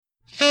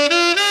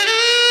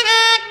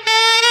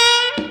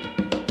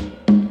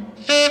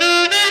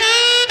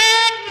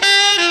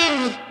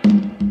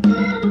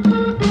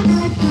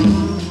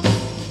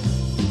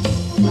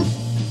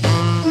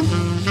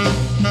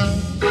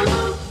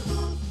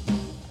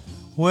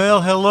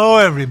Well, hello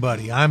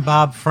everybody. I'm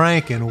Bob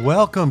Frank and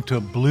welcome to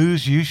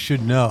Blues You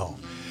Should Know.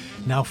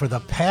 Now, for the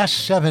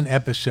past 7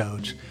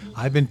 episodes,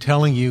 I've been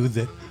telling you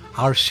that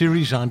our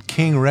series on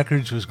King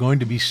Records was going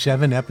to be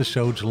 7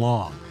 episodes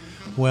long.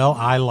 Well,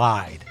 I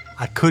lied.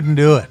 I couldn't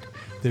do it.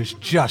 There's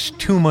just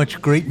too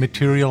much great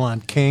material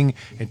on King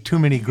and too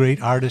many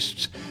great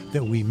artists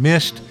that we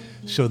missed.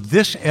 So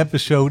this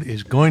episode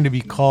is going to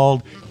be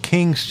called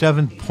King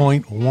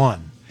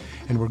 7.1.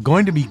 And we're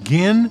going to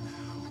begin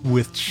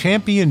with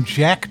champion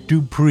Jack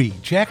Dupree.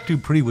 Jack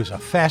Dupree was a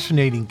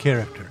fascinating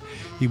character.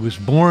 He was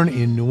born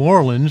in New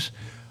Orleans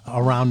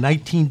around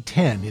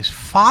 1910. His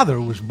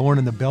father was born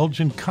in the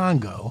Belgian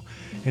Congo,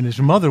 and his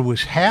mother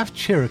was half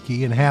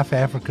Cherokee and half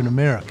African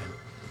American.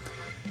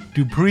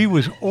 Dupree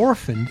was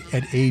orphaned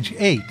at age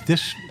 8.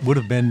 This would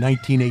have been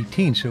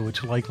 1918, so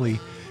it's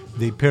likely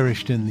they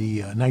perished in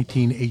the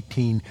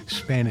 1918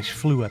 Spanish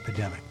flu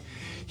epidemic.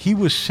 He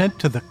was sent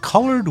to the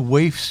Colored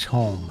Waifs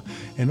Home,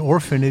 an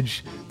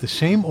orphanage, the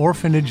same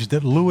orphanage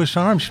that Louis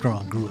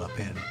Armstrong grew up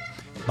in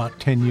about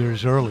 10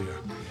 years earlier.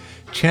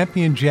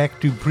 Champion Jack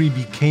Dupree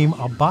became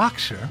a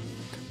boxer,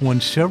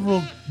 won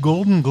several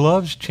Golden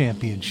Gloves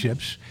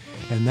championships,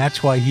 and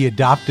that's why he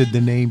adopted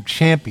the name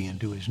Champion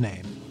to his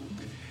name.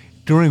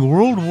 During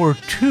World War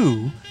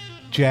II,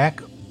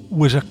 Jack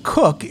was a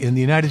cook in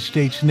the United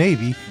States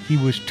Navy. He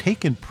was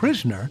taken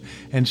prisoner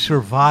and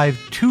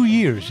survived 2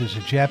 years as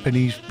a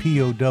Japanese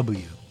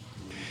POW.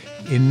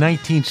 In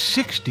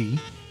 1960,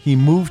 he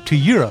moved to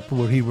Europe,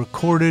 where he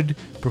recorded,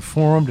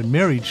 performed, and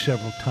married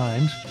several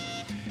times.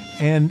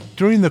 And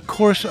during the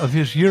course of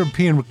his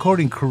European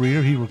recording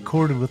career, he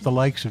recorded with the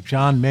likes of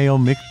John Mayall,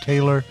 Mick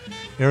Taylor,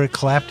 Eric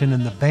Clapton,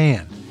 and the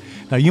band.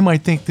 Now, you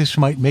might think this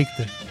might make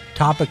the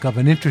topic of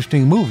an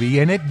interesting movie,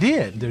 and it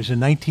did. There's a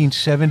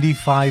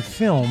 1975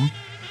 film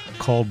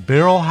called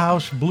Barrel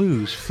House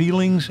Blues,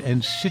 Feelings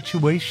and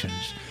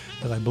Situations,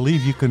 that I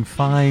believe you can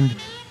find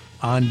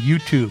on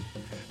YouTube.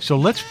 So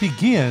let's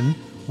begin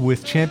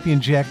with champion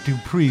Jack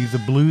Dupree, The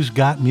Blues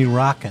Got Me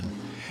Rockin'.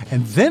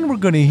 And then we're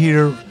going to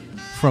hear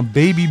from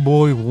Baby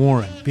Boy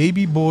Warren.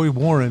 Baby Boy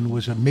Warren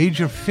was a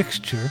major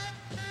fixture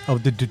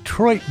of the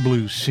Detroit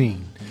blues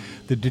scene.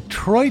 The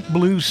Detroit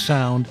blues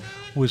sound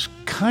was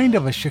kind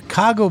of a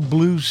Chicago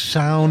blues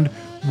sound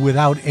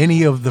without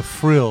any of the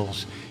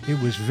frills. It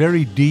was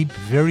very deep,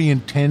 very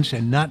intense,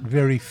 and not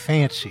very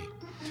fancy.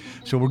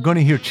 So we're going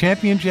to hear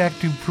champion Jack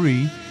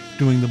Dupree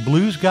doing The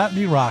Blues Got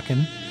Me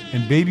Rockin',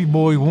 and Baby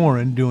Boy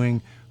Warren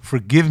doing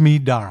Forgive Me,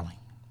 Darling.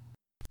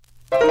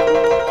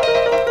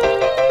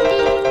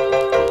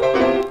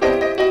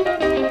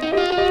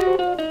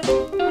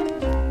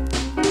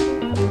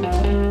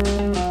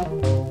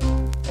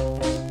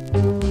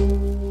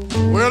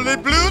 Well, the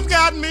blues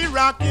got me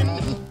rocking,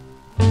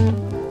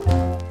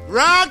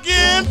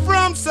 rocking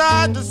from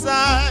side to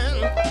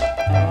side.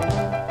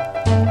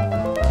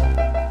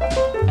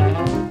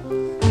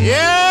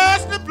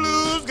 Yes, the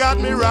blues got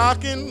me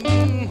rocking,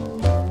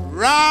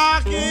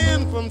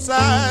 rocking from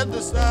side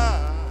to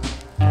side.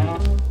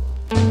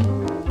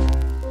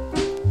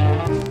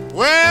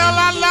 Well,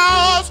 I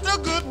lost a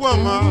good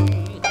woman,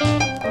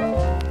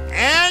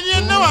 and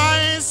you know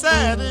I ain't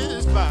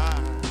satisfied.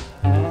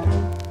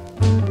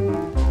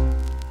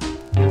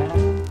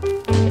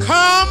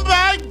 Come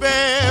back,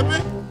 baby.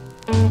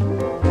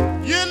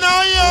 You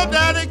know your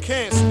daddy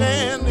can't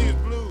stand these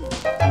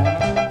blues.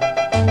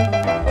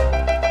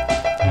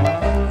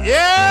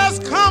 Yes,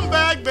 come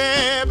back,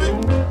 baby.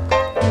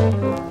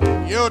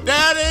 Your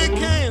daddy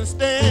can't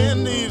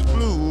stand these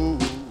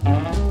blues.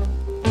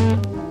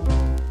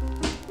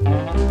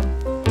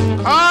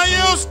 'Cause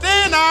you're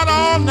staying out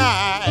all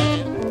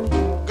night,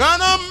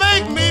 gonna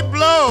make me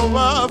blow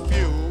a fuse.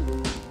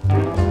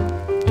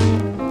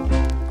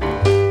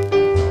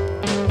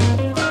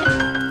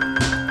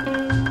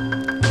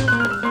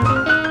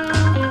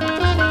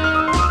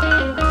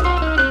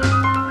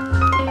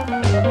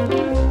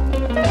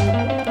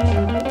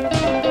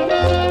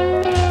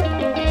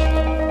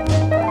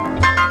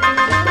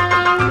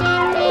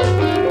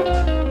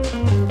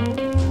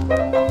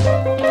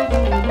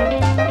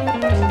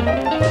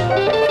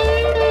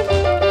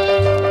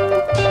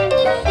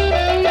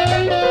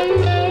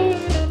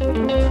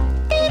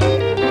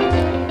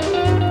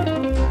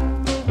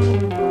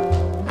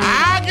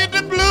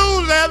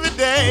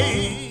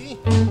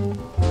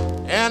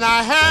 And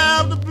I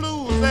have the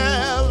blues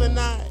every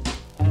night.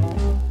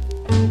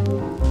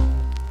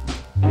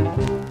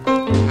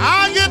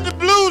 I get the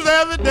blues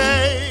every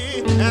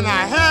day, and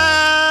I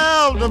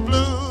have the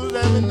blues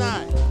every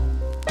night.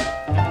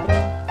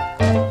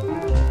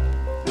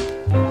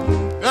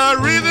 The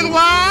reason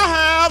why I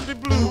have the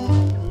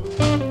blues,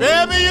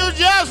 baby, you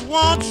just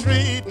won't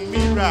treat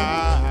me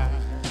right.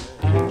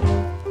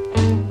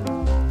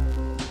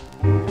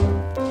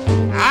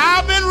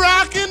 I've been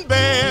rocking,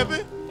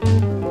 baby,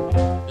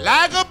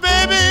 like a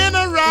baby in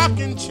a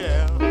rocking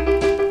chair.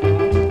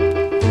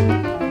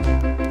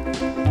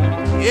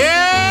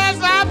 Yes,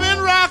 I've been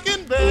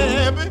rocking,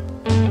 baby,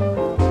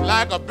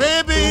 like a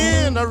baby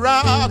in a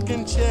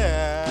rocking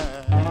chair.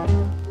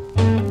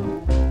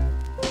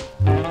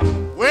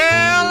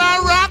 Well,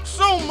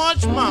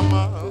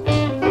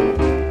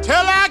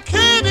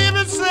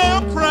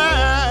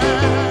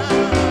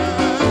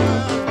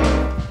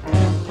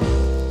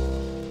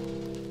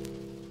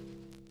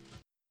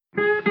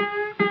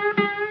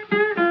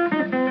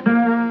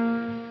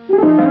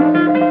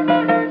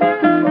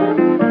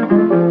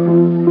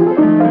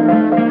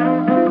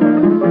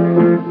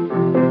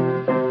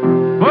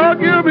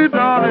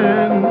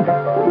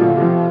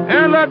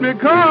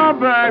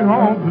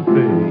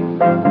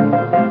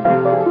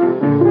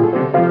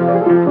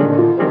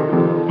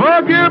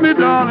 me,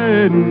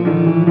 darling,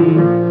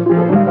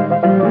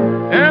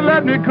 and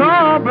let me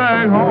come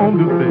back home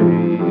to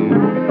stay.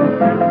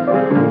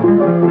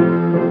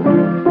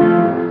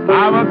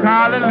 I will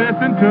kindly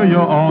listen to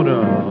your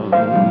order.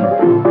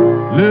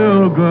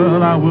 Little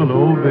girl, I will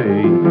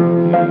obey.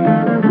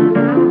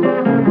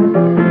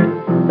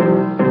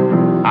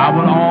 I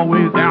will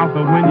always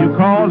answer when you're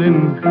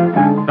calling.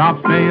 Stop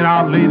staying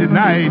out late at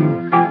night.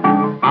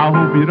 I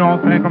hope you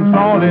don't think I'm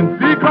stalling,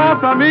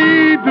 because I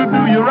mean to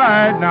do you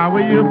right. Now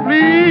will you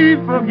please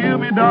forgive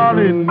me,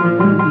 darling,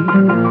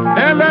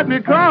 and let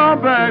me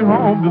come back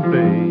home to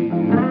stay.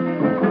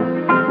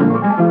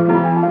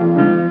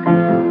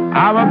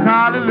 I will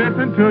kindly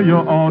listen to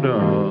your order.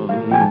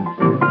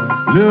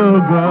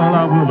 Little girl,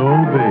 I will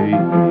obey.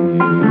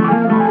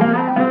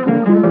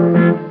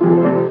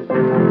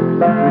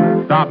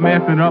 Stop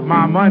messing up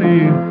my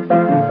money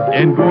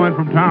and going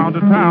from town to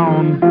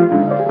town.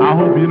 I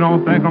hope you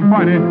don't think I'm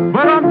funny,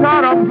 but I'm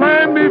tired of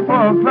playing me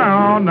for a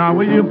clown. Now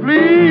will you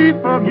please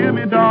forgive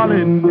me,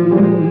 darling,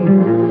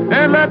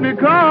 and let me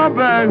come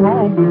back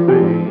home to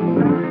stay.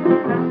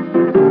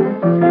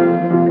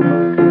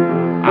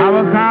 I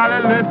will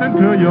kindly listen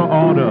to your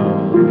order.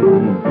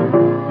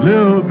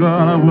 Little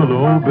girl, I will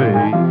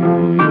obey.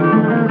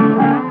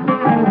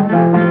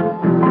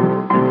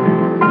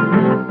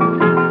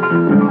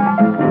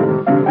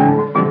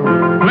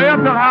 Players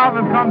till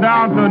houses come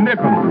down to a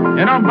nickel,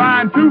 and I'm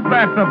buying 2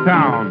 flats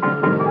uptown.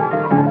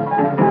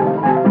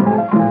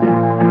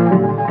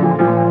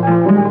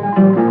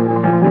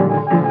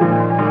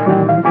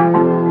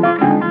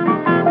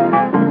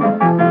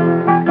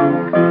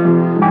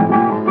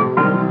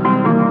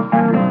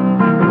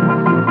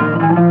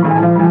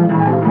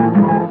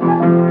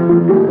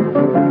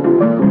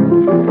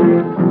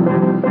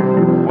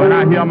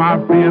 Hear my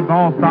friends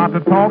all start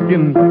to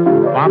talking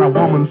about a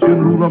woman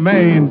shouldn't rule a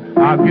man.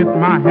 I'll get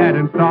my hat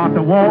and start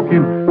to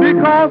walking,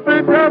 because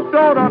they just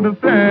don't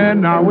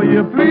understand. Now will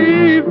you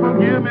please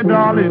forgive me,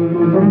 darling,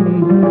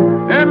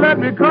 and let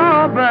me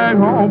come back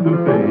home to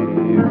stay.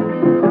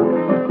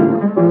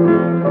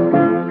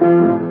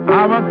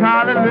 I will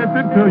kindly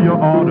listen to your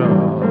order.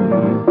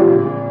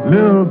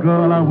 Little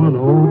girl, I will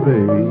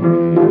obey.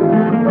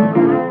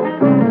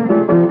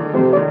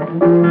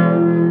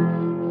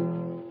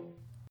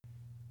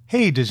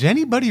 Hey, does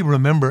anybody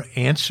remember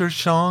answer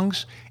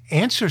songs?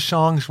 Answer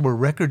songs were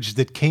records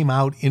that came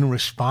out in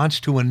response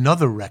to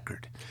another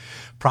record.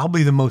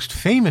 Probably the most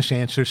famous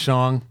answer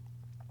song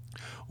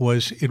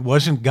was It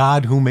Wasn't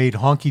God Who Made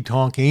Honky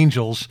Tonk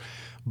Angels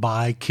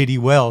by Kitty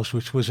Wells,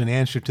 which was an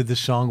answer to the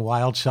song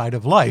Wild Side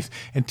of Life.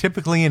 And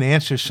typically an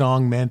answer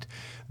song meant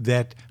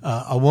that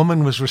a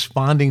woman was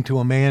responding to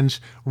a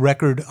man's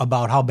record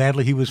about how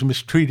badly he was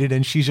mistreated,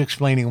 and she's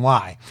explaining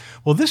why.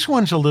 Well, this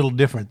one's a little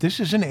different. This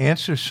is an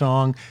answer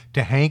song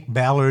to Hank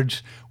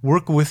Ballard's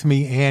Work With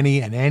Me, Annie,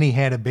 and Annie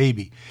Had a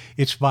Baby.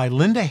 It's by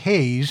Linda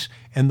Hayes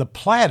and the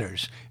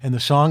Platters, and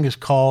the song is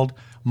called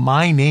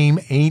My Name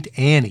Ain't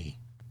Annie.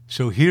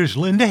 So here's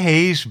Linda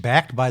Hayes,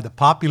 backed by the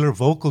popular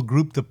vocal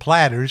group The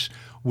Platters,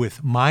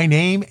 with My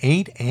Name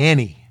Ain't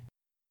Annie.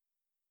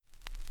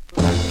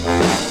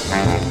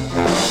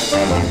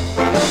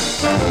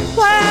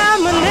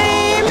 Well, my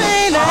name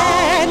ain't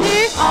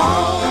Annie,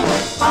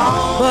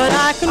 but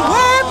I can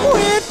work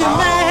with you,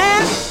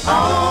 man.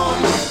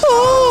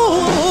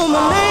 Ooh,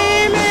 my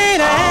name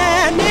ain't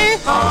Annie,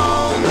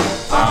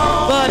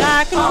 but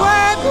I can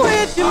work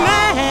with you,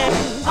 man.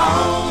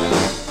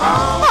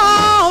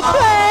 I'll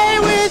play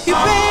with you,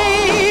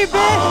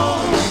 baby,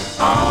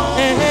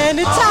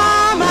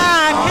 anytime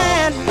I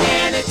can.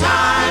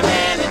 Anytime.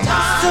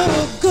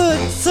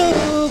 So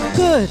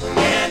good.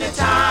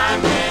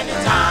 Anytime.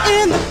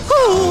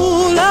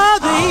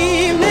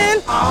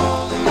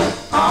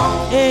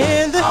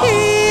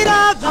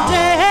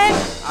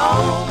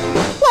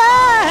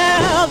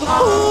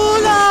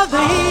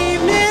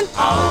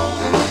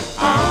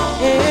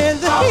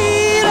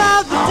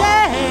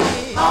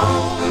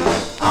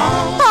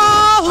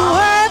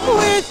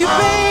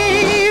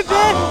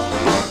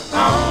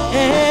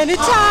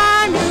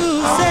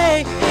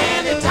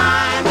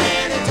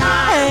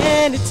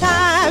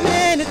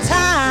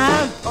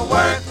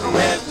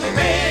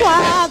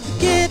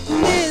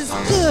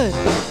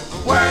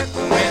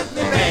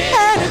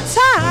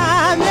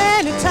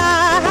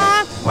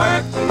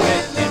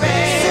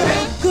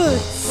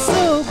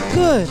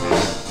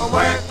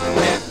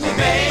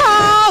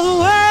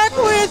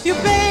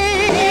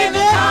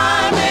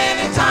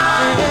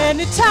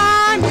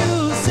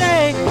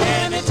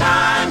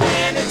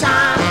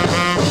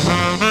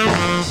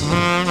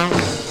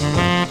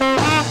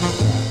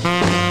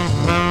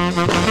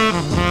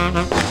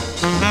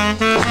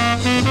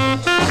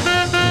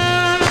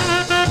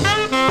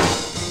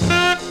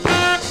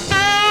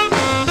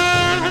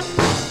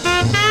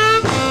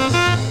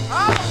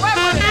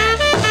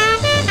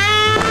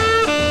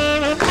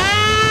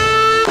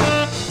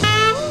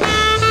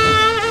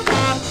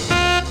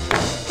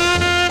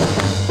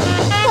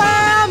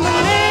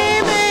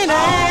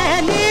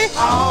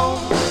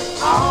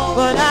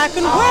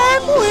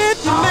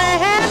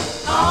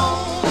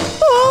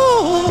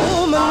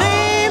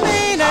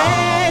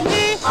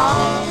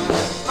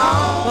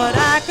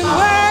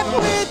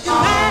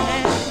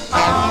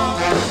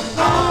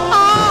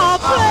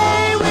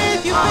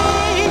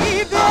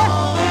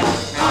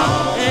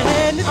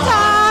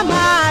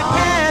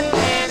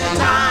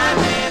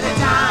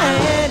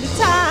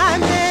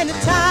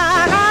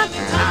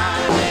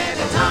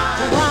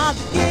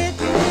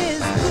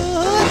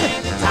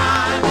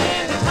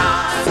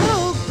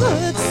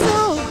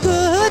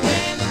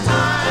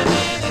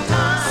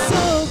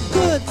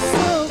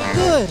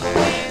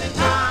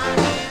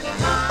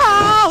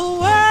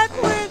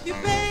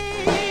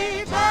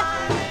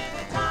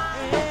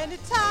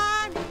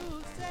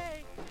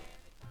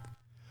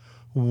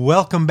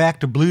 Welcome back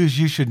to Blues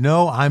You Should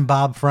Know. I'm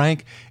Bob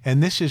Frank,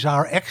 and this is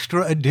our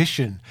extra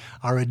edition,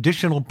 our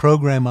additional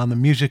program on the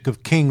music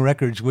of King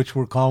Records, which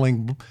we're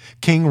calling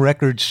King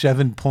Records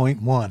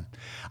 7.1.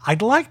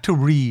 I'd like to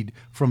read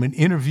from an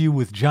interview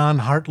with John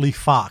Hartley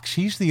Fox.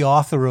 He's the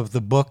author of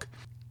the book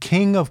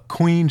King of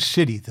Queen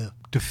City, the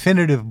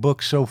definitive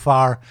book so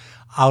far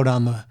out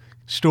on the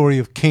story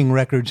of King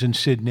Records and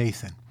Sid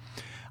Nathan.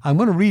 I'm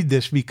going to read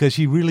this because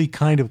he really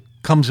kind of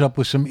comes up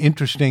with some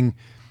interesting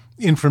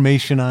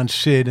information on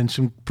Sid and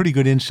some pretty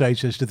good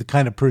insights as to the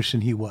kind of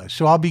person he was.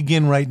 So I'll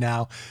begin right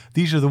now.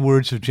 These are the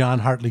words of John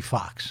Hartley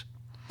Fox.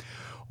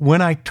 When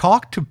I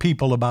talked to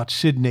people about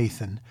Sid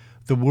Nathan,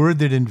 the word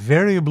that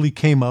invariably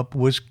came up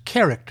was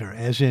character,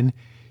 as in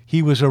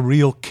he was a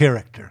real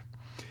character.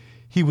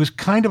 He was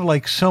kind of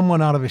like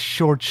someone out of a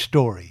short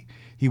story.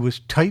 He was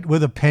tight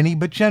with a penny,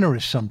 but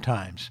generous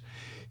sometimes.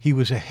 He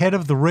was ahead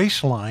of the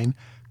race line,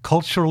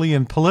 culturally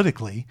and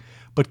politically,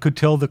 but could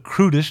tell the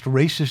crudest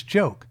racist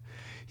joke.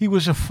 He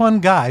was a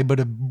fun guy, but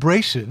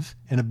abrasive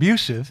and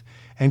abusive,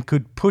 and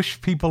could push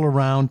people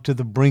around to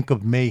the brink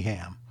of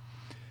mayhem.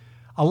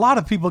 A lot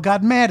of people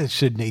got mad at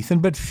Sid Nathan,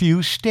 but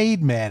few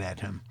stayed mad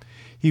at him.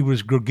 He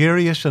was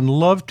gregarious and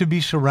loved to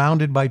be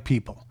surrounded by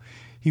people.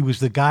 He was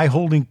the guy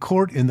holding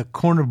court in the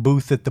corner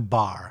booth at the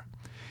bar.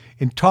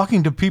 In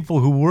talking to people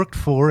who worked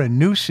for and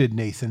knew Sid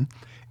Nathan,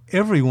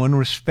 everyone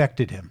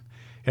respected him.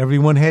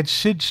 Everyone had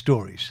Sid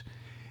stories.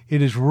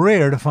 It is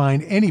rare to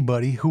find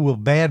anybody who will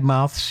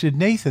badmouth Sid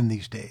Nathan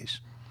these days.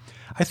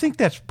 I think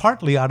that's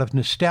partly out of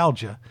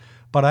nostalgia,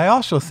 but I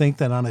also think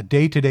that on a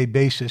day-to-day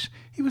basis,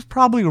 he was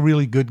probably a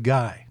really good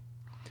guy.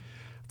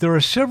 There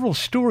are several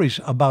stories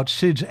about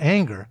Sid's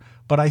anger,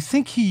 but I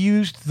think he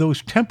used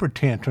those temper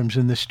tantrums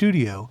in the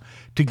studio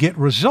to get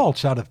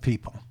results out of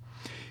people.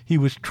 He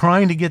was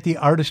trying to get the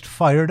artist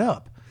fired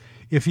up.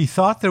 If he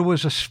thought there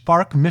was a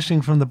spark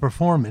missing from the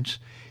performance,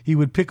 he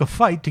would pick a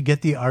fight to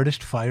get the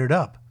artist fired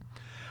up.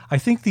 I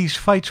think these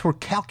fights were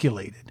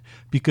calculated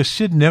because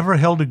Sid never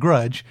held a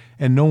grudge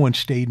and no one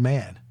stayed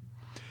mad.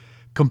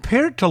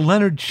 Compared to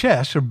Leonard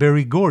Chess or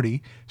Berry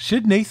Gordy,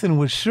 Sid Nathan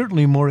was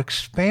certainly more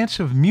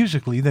expansive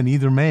musically than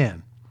either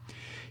man.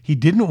 He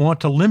didn't want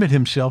to limit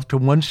himself to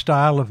one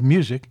style of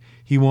music.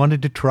 He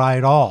wanted to try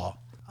it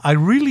all. I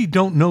really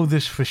don't know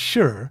this for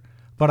sure,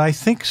 but I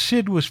think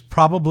Sid was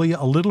probably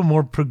a little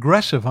more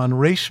progressive on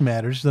race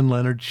matters than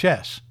Leonard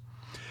Chess.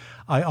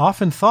 I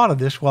often thought of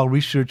this while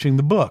researching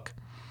the book.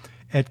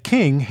 At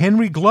King,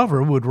 Henry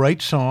Glover would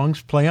write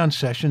songs, play on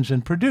sessions,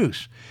 and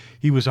produce.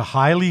 He was a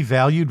highly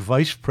valued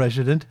vice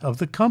president of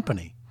the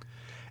company.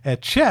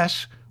 At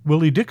Chess,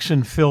 Willie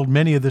Dixon filled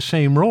many of the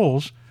same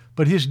roles,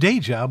 but his day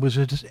job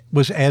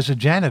was as a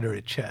janitor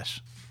at Chess.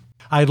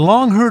 I'd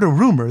long heard a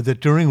rumor that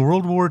during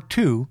World War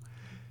II,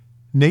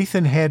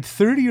 Nathan had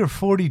 30 or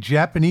 40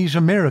 Japanese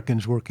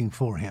Americans working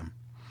for him.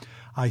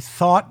 I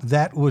thought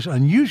that was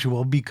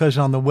unusual because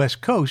on the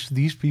West Coast,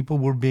 these people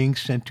were being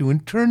sent to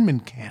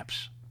internment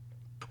camps.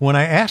 When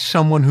I asked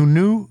someone who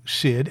knew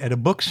Sid at a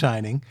book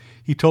signing,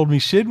 he told me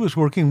Sid was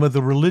working with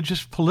a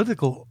religious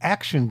political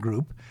action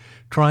group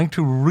trying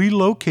to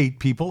relocate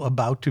people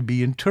about to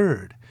be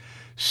interred.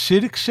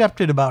 Sid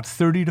accepted about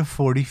 30 to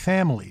 40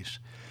 families.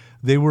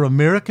 They were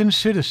American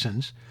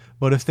citizens,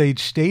 but if they'd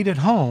stayed at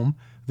home,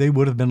 they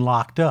would have been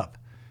locked up.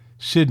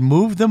 Sid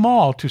moved them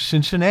all to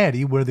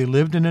Cincinnati, where they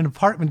lived in an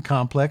apartment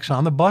complex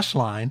on the bus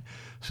line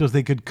so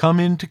they could come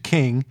into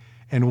King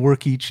and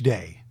work each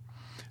day.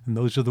 And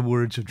those are the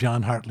words of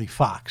John Hartley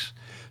Fox.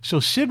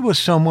 So Sid was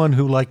someone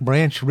who, like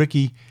Branch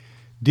Rickey,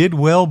 did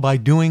well by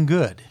doing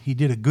good. He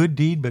did a good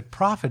deed, but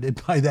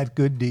profited by that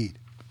good deed.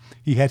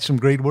 He had some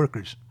great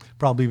workers,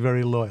 probably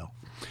very loyal.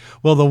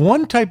 Well, the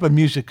one type of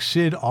music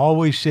Sid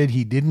always said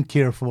he didn't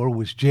care for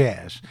was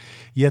jazz.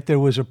 Yet there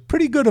was a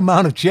pretty good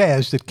amount of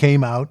jazz that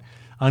came out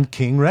on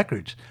King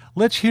Records.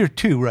 Let's hear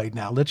two right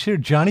now. Let's hear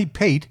Johnny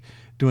Pate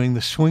doing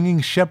the Swinging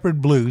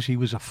Shepherd Blues. He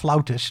was a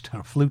flautist,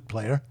 or flute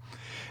player.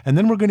 And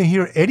then we're going to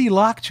hear Eddie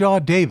Lockjaw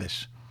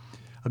Davis,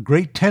 a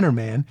great tenor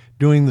man,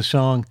 doing the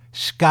song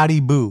Scotty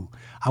Boo.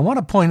 I want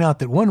to point out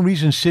that one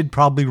reason Sid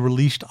probably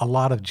released a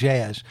lot of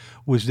jazz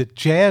was that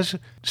jazz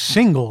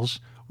singles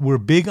were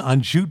big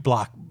on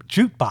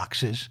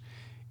jukeboxes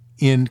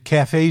in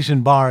cafes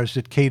and bars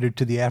that catered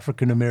to the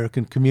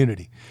African-American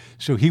community.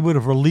 So he would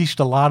have released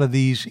a lot of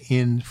these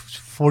in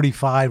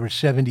 45 or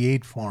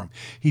 78 form.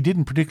 He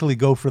didn't particularly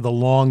go for the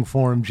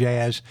long-form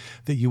jazz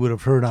that you would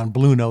have heard on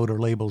Blue Note or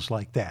labels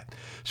like that.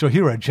 So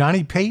here are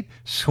Johnny Pate,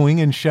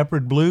 Swingin'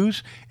 Shepherd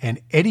Blues,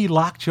 and Eddie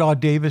Lockjaw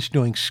Davis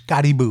doing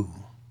Scotty Boo.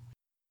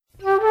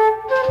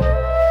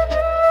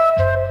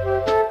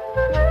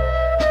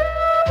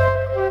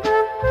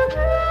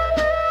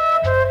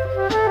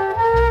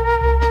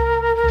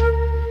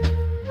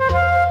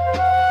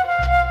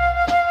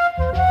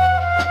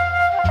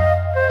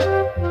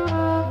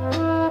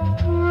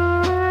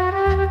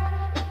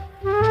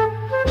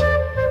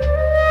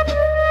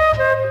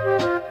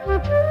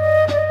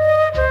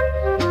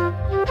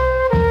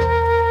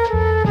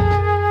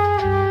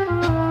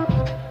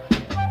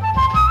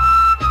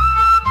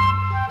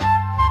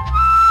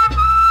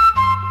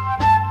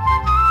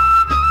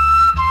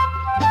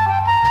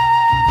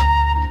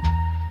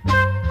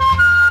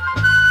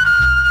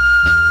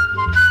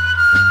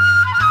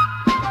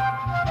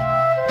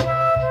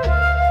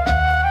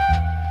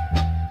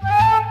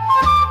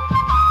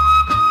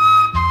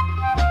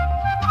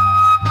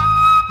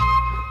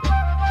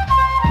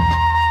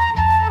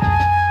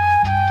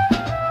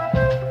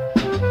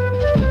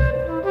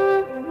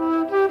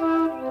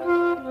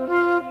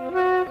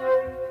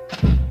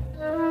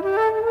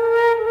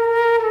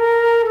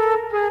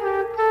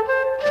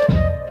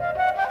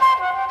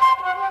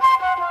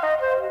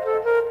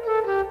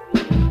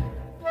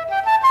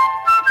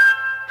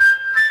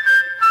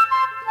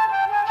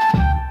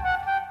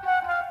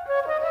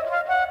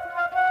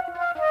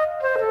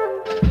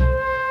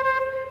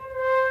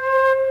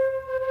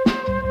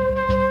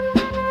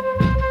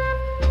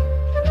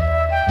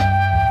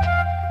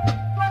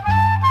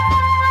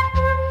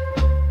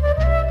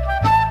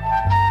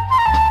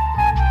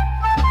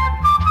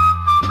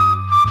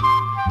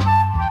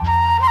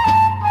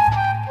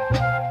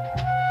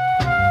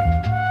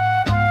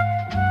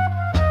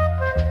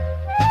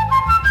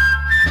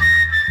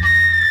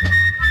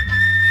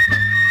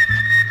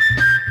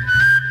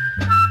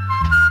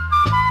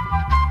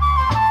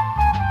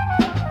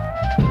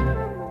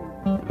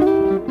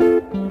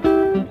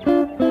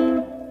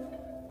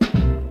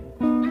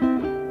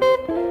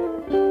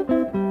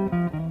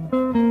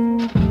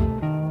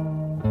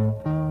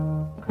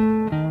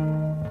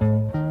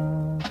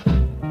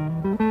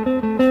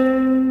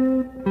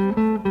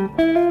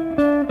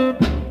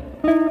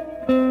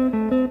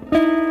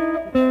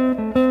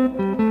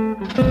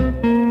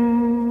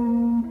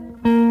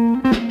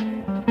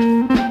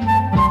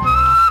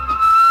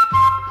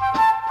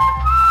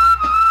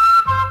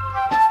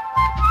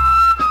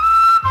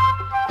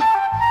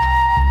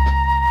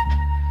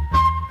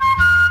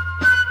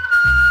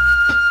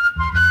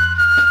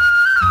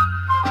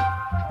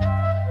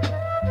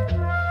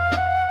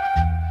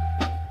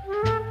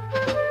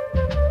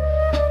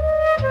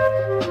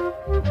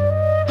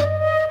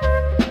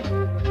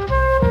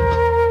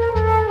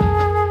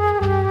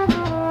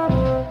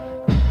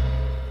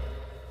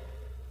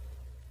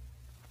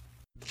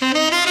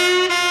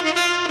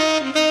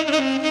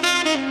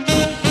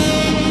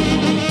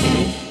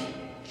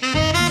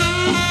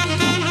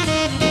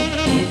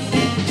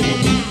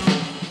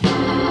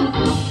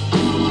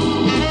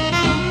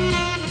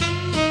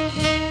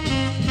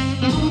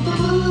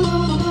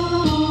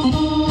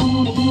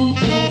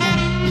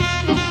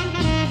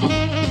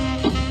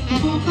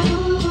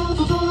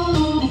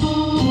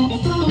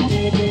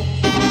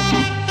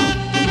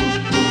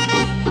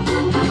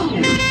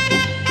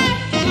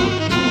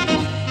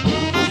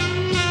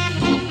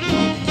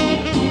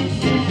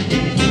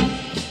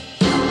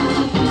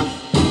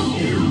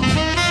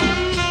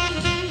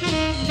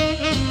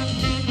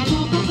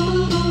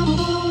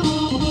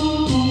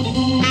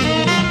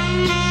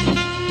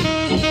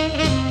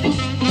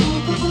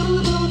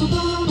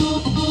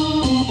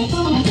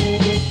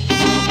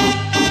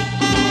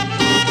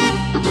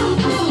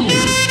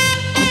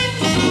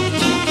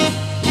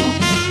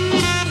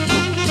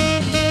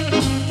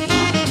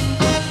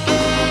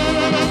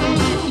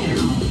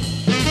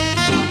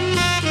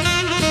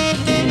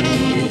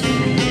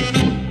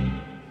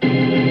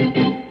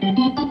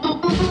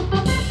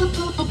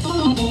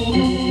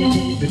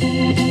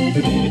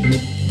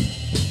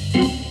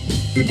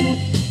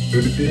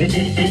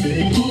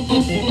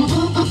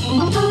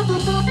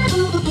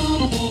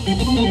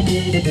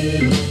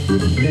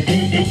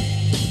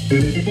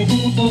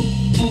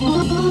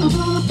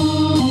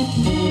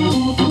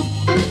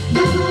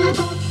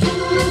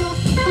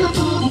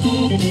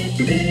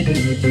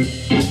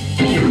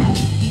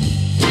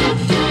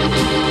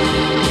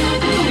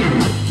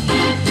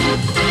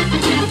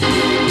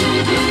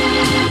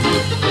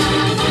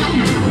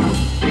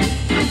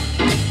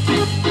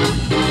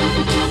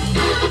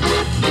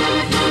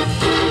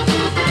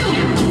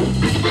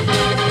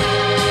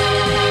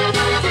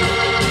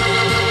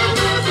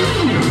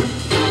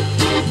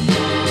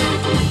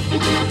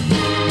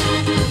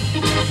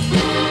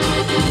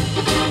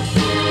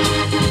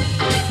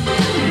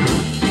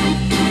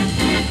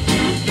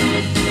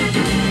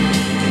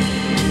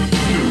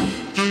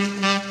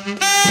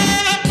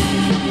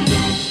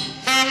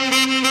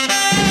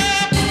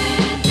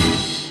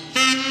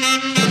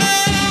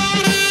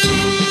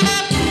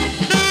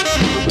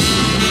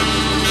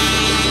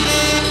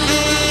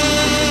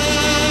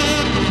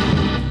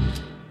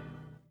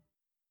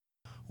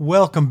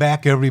 Welcome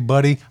back,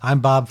 everybody. I'm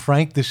Bob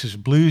Frank. This is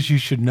Blues You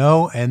Should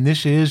Know, and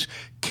this is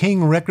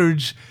King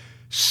Records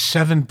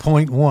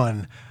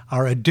 7.1,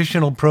 our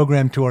additional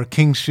program to our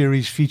King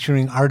series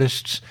featuring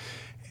artists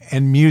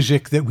and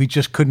music that we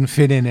just couldn't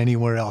fit in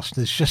anywhere else.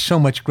 There's just so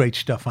much great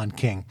stuff on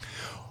King.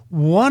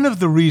 One of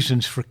the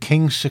reasons for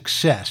King's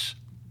success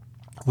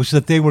was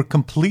that they were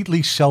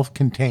completely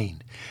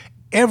self-contained.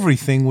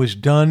 Everything was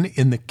done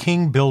in the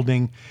King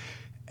building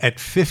at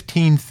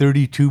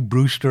 1532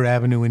 Brewster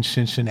Avenue in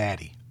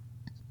Cincinnati.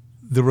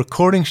 The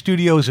recording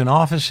studios and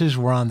offices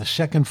were on the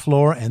second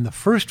floor, and the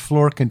first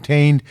floor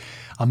contained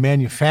a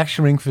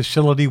manufacturing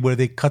facility where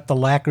they cut the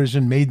lacquers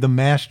and made the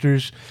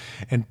masters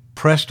and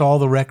pressed all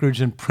the records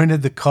and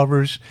printed the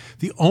covers.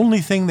 The only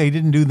thing they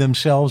didn't do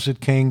themselves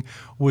at King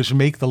was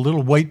make the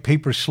little white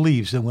paper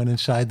sleeves that went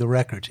inside the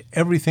records.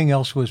 Everything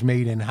else was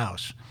made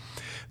in-house.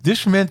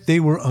 This meant they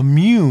were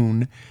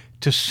immune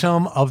to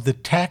some of the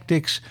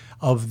tactics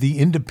of the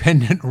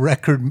independent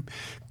record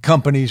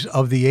companies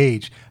of the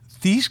age.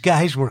 These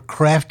guys were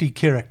crafty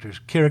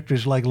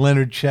characters like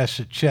Leonard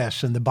Chess at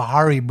Chess and the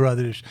Bahari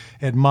brothers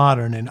at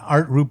Modern and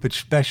Art Rupert's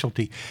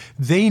Specialty.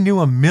 They knew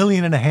 1.5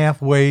 million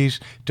ways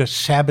to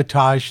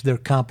sabotage their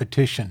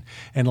competition,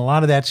 and a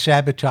lot of that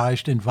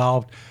sabotage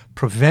involved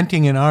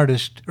preventing an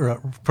artist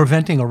or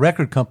preventing a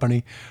record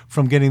company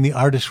from getting the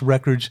artist's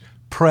records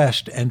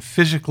pressed and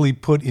physically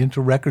put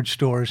into record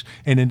stores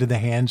and into the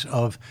hands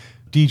of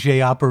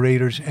DJ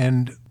operators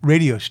and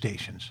radio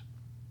stations.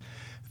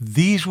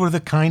 These were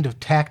the kind of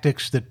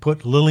tactics that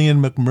put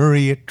Lillian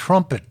McMurray at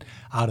trumpet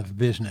out of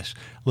business.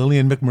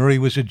 Lillian McMurray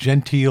was a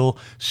genteel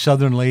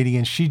Southern lady,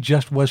 and she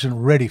just wasn't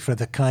ready for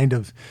the kind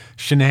of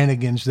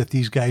shenanigans that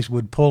these guys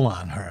would pull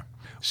on her.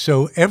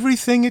 So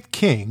everything at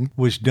King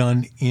was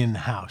done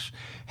in-house.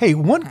 Hey,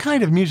 one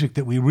kind of music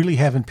that we really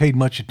haven't paid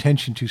much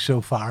attention to so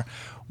far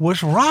was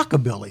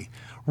rockabilly.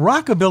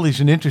 Rockabilly is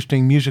an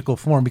interesting musical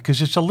form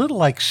because it's a little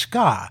like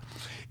ska.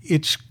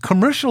 Its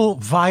commercial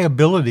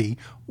viability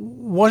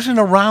wasn't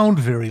around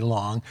very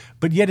long,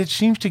 but yet it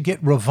seems to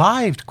get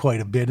revived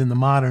quite a bit in the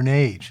modern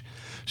age.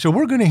 So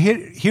we're going to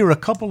hear a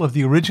couple of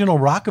the original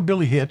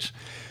rockabilly hits.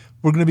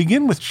 We're going to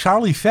begin with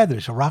Charlie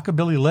Feathers, a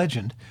rockabilly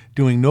legend,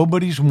 doing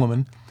Nobody's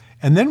Woman.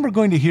 And then we're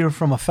going to hear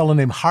from a fellow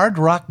named Hard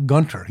Rock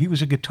Gunter. He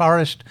was a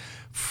guitarist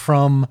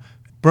from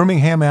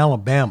Birmingham,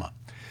 Alabama.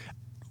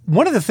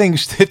 One of the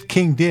things that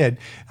King did,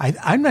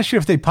 I'm not sure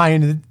if they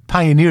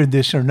pioneered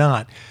this or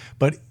not,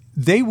 but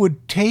they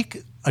would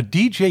take a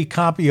DJ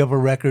copy of a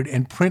record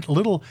and print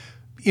little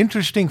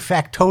interesting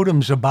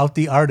factotums about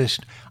the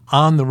artist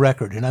on the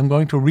record. And I'm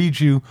going to read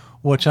you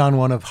what's on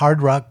one of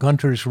Hard Rock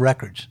Gunter's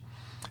records.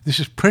 This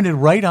is printed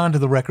right onto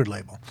the record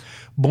label.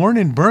 Born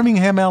in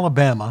Birmingham,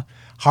 Alabama,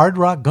 Hard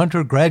Rock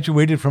Gunter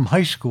graduated from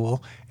high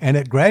school, and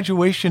at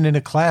graduation in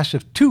a class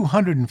of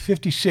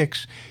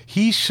 256,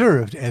 he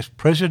served as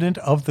president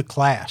of the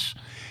class.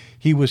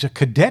 He was a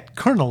cadet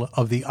colonel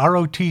of the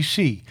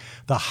ROTC,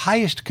 the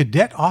highest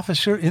cadet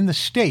officer in the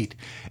state,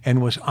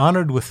 and was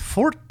honored with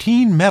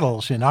 14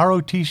 medals in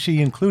ROTC,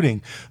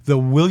 including the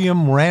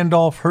William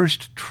Randolph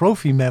Hearst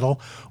Trophy Medal,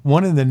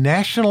 won in the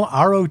National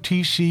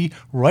ROTC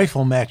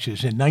rifle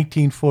matches in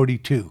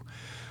 1942.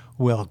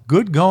 Well,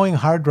 good going,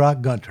 Hard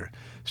Rock Gunter.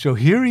 So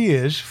here he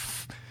is.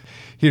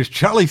 Here's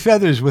Charlie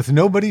Feathers with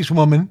Nobody's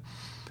Woman,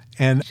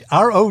 and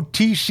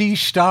ROTC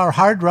star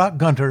Hard Rock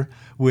Gunter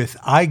with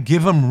I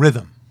Give 'Em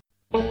Rhythm.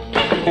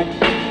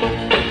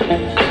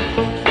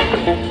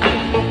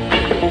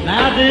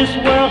 Now this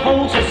world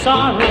holds its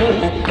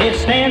sorrows, it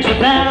stands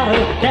without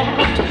a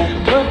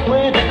doubt. But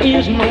where there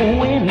is no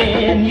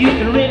winning, you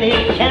can really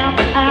count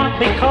it out.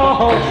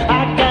 Because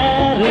I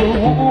got a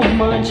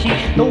woman,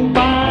 she's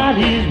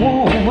nobody's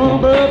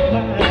woman but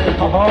mine.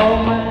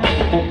 Oh, mine.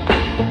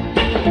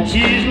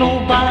 She's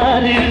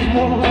nobody's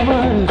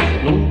woman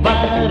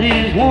but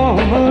mine.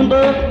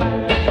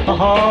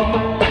 Oh,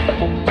 mine.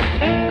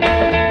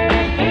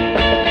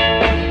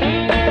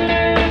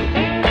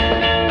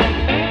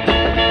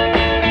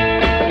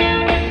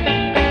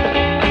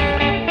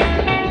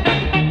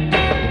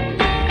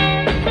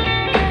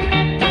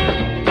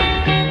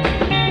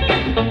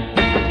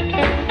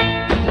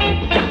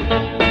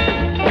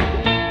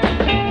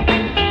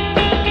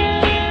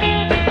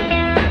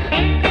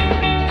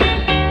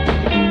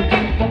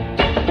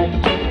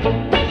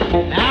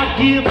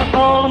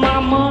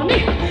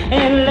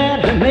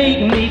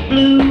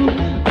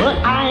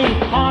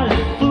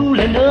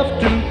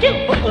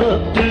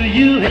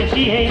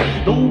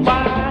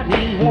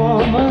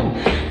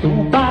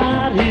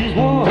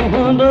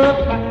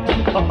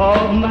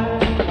 oh my.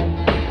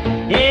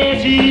 Yeah,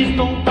 she's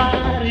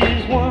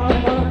nobody's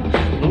woman,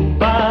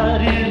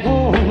 nobody's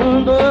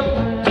woman but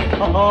mine,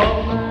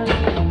 oh my,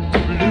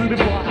 Ruby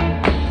boy.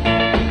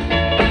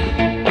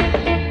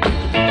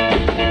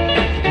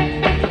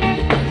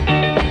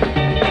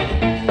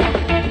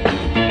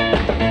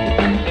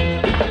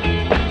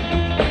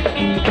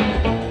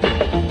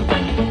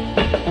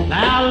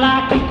 Now I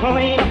like them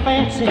plain or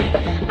fancy,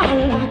 I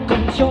like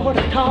them short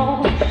or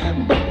tall,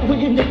 but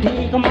when they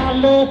dig my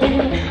loving,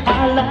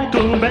 I like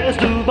them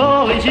best of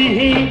all. She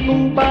ain't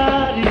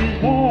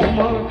nobody's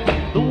woman,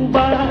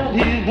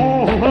 nobody's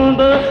woman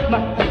but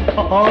mine,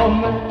 oh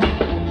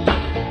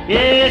mine.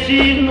 Yeah,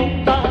 she's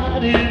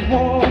nobody's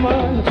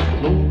woman,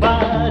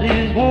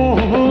 nobody's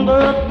woman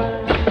but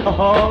mine,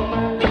 oh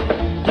mine.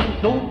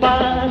 She's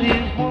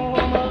nobody's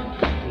woman,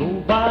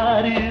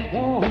 nobody's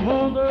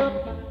woman but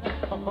mine,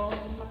 oh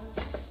mine.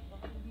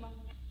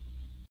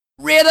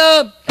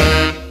 Rhythm,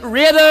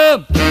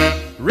 rhythm,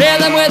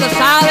 rhythm with a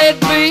solid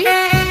beat.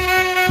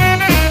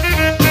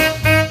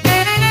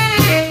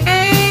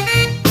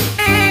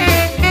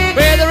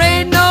 Where there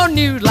ain't no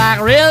news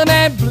like rhythm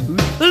and blues.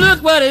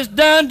 Look what it's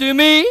done to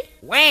me.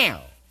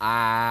 Well,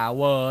 I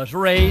was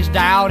raised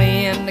out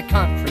in the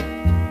country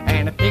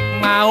and I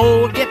picked my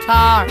old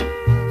guitar.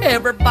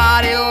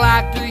 Everybody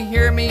liked to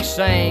hear me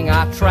sing.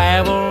 I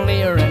traveled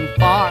near and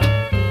far.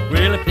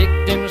 Well, I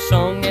picked and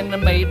sung and I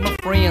made my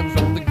friends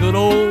on the good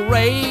old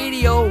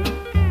radio.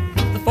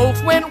 The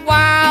folks went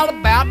wild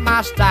about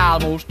my style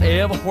most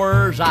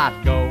everywhere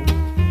I'd go.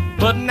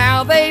 But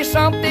now there's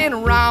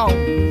something wrong,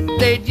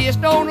 they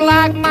just don't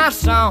like my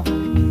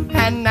song.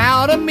 And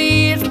now to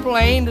me it's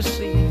plain to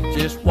see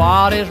just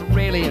what is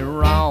really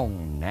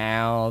wrong.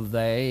 Now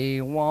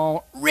they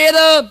want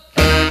rhythm,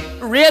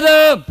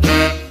 rhythm,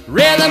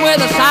 rhythm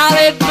with a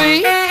solid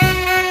beat.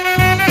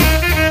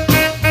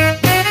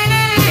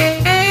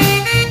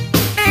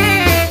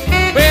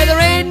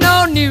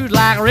 News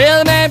like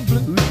rhythm and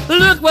blues.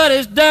 Look what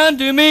it's done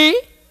to me.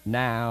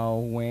 Now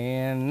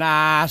when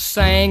I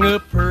sing a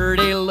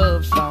pretty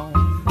love song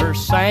or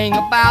sing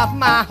about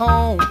my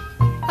home,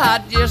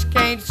 I just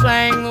can't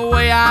sing the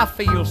way I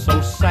feel,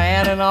 so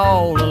sad and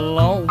all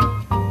alone.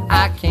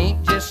 I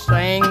can't just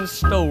sing the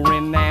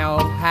story now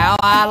of how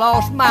I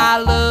lost my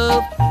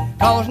love,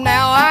 'cause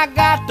now I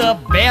got to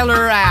bail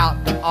her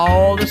out to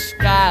all the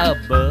sky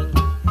above.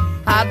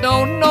 I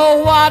don't know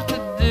what to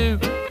do,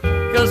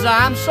 'cause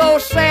I'm so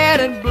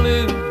sad and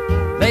blue.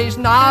 There's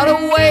not a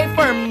way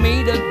for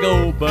me to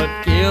go but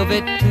give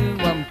it to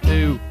them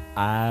too.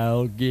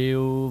 I'll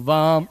give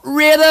them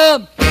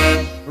rhythm,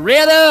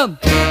 rhythm,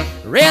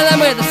 rhythm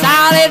with a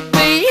solid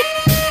beat.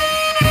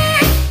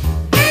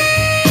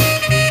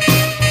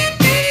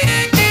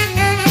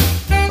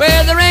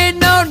 Where there ain't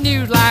no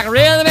news like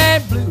rhythm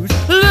and blues.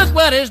 Look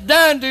what it's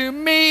done to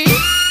me.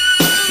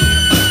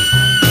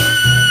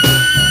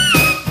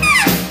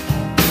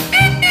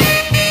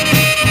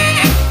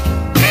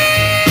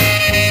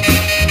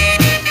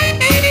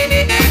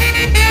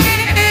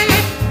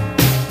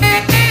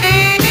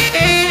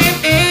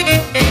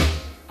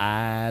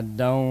 I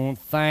don't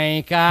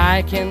think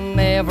I can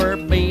ever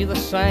be the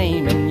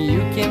same, and you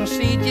can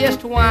see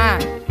just why.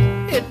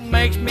 It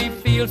makes me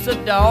feel so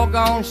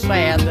doggone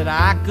sad that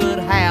I could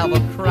have a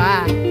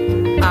cry.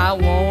 I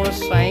wanna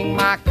sing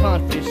my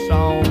country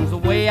songs the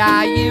way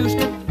I used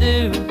to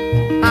do.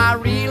 I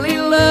really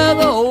love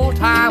the old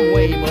time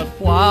way, but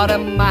what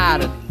am I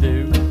to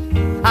do?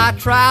 I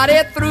tried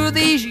it through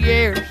these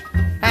years,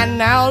 and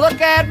now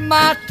look at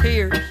my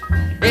tears.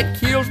 It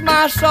kills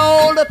my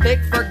soul to pick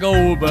for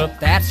gold, but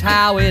that's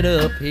how it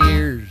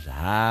appears.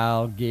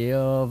 I'll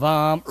give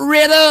them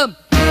rhythm,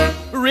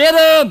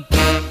 rhythm,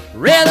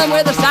 rhythm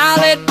with a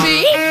solid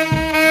beat.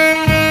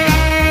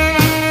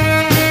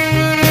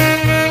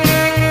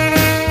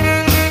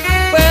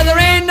 Well, there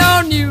ain't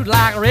no news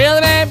like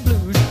rhythm and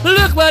blues.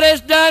 Look what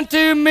it's done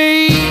to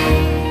me.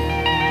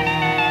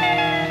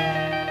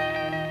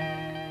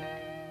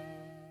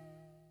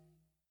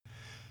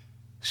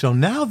 So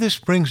now this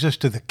brings us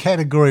to the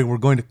category we're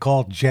going to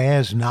call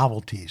jazz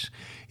novelties.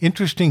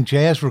 Interesting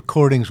jazz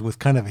recordings with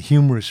kind of a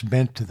humorous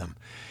bent to them.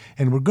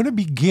 And we're going to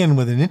begin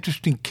with an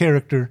interesting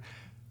character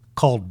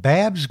called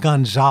Babs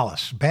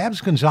Gonzales.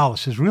 Babs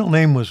Gonzales, his real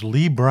name was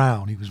Lee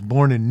Brown. He was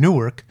born in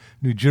Newark,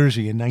 New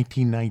Jersey in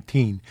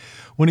 1919.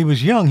 When he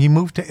was young, he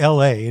moved to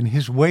L.A., and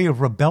his way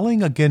of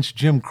rebelling against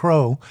Jim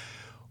Crow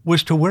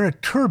was to wear a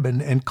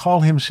turban and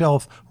call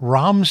himself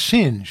Ram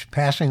Singh,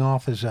 passing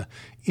off as an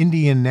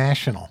Indian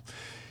national.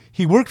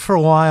 He worked for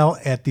a while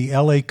at the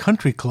L.A.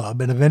 Country Club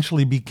and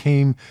eventually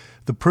became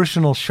the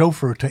personal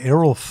chauffeur to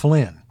Errol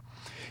Flynn.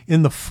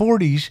 In the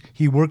 40s,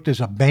 he worked as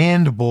a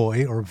band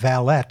boy or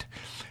valet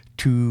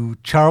to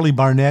Charlie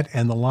Barnett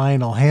and the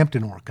Lionel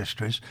Hampton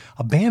orchestras.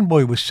 A band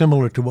boy was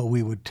similar to what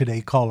we would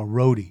today call a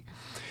roadie.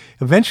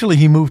 Eventually,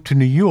 he moved to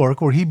New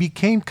York, where he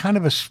became kind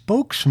of a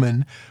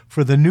spokesman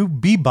for the new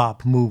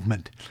bebop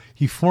movement.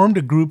 He formed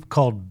a group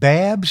called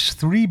Babs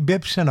 3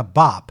 Bips and a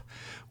Bop,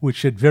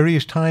 which at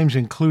various times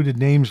included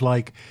names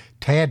like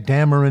Tad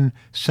Dameron,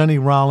 Sonny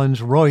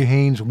Rollins, Roy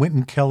Haynes,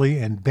 Wynton Kelly,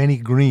 and Benny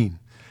Green.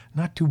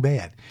 Not too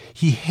bad.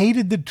 He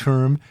hated the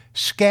term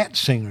scat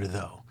singer,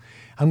 though.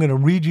 I'm going to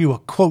read you a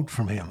quote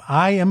from him.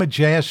 "I am a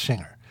jazz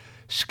singer.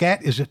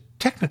 Scat is a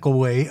technical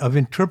way of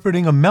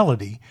interpreting a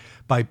melody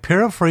by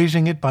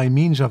paraphrasing it by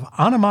means of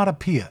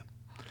onomatopoeia.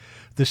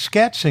 The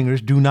scat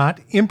singers do not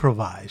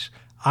improvise.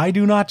 I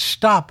do not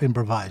stop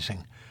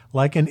improvising.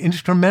 Like an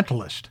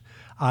instrumentalist,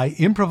 I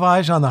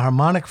improvise on the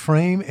harmonic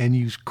frame and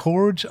use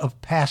chords of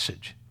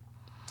passage."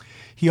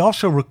 He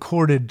also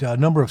recorded a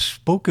number of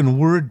spoken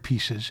word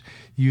pieces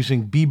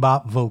using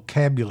bebop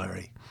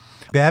vocabulary.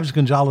 Babs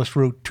Gonzales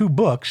wrote 2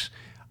 books.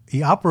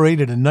 He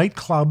operated a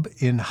nightclub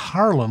in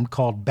Harlem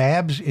called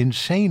Babs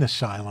Insane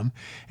Asylum,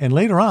 and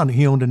later on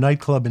he owned a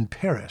nightclub in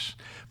Paris.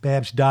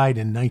 Babs died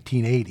in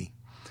 1980.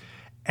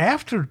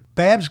 After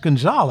Babs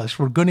Gonzales,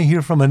 we're going to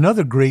hear from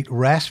another great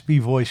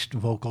raspy-voiced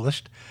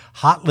vocalist,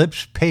 Hot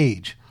Lips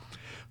Page.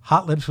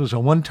 Hot Lips was a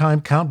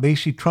one-time Count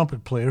Basie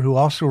trumpet player who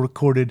also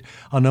recorded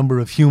a number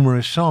of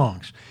humorous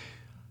songs.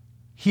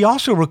 He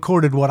also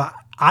recorded what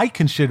I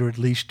consider at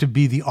least to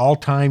be the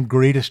all-time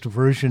greatest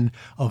version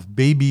of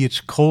Baby It's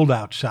Cold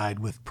Outside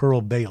with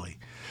Pearl Bailey.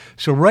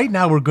 So right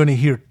now we're going to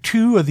hear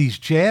 2 of these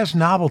jazz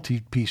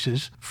novelty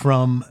pieces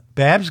from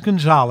Babs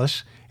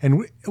Gonzales,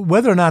 and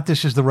whether or not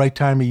this is the right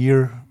time of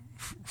year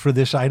for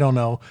this, I don't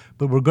know,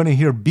 but we're going to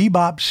hear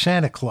Bebop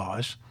Santa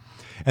Claus,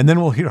 and then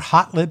we'll hear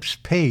Hot Lips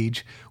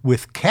Page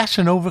with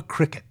Casanova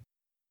Cricket.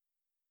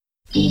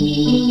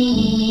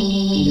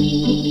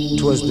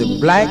 'Twas the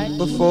black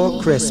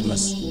before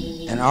Christmas,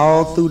 and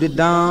all through the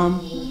dawn,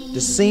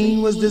 the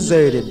scene was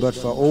deserted but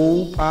for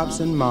old Pops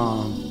and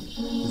Mom.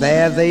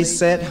 There they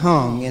sat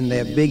hung in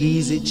their big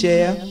easy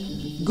chair,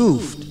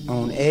 goofed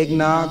on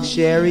eggnog,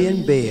 sherry,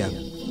 and beer.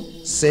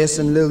 Sis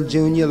and little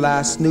Junior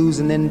lie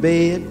snoozing in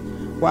bed,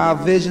 while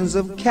visions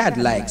of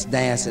Cadillacs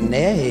dance in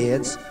their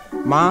heads.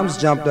 Moms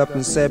jumped up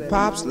and said,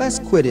 "Pops, let's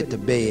quit it to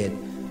bed.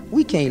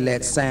 We can't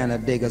let Santa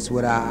dig us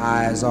with our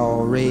eyes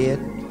all red."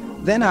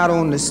 Then out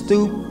on the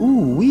stoop,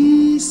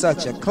 ooh-wee,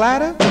 such a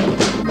clatter.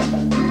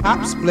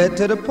 Pop split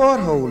to the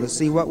porthole to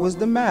see what was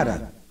the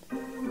matter.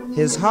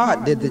 His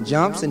heart did the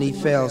jumps and he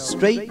fell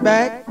straight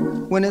back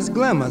when his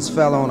glimmers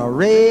fell on a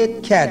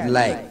red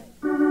Cadillac.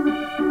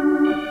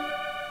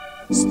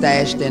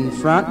 Stashed in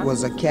front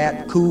was a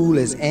cat cool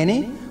as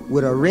any,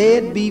 with a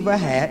red beaver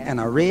hat and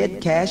a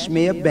red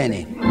cashmere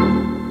benny.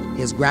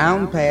 His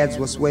ground pads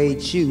were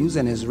suede shoes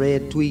and his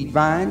red tweed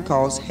vine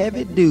cost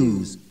heavy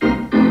dues.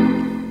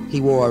 He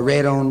wore a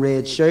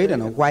red-on-red shirt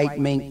and a white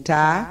mink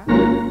tie,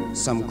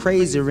 some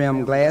crazy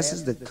rim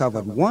glasses that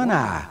covered one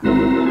eye.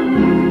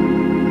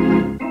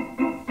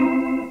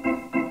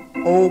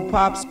 Old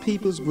Pop's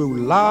peepers grew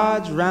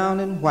large, round,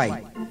 and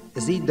white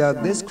as he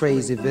dug this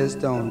crazy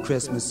visitor on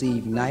Christmas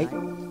Eve night.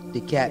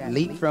 The cat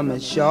leaped from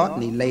his short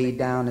and he laid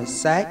down his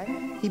sack.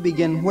 He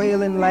began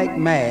wailing like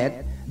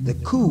mad, the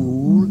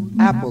cool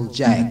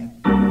Applejack.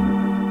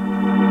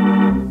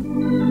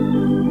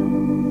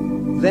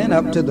 Then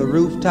up to the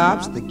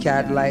rooftops the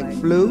Cadillac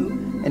flew,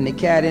 and the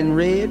cat in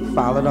red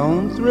followed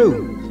on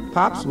through.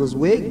 Pops was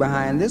wigged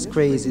behind this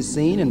crazy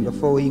scene, and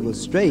before he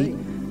was straight,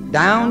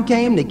 down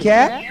came the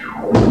cat,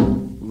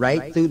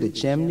 right through the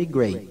chimney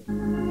grate.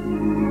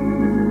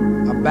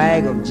 A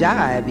bag of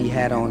jive he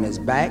had on his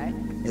back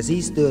as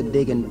he stood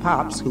digging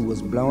Pops, who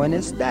was blowing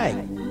his stack.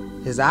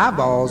 His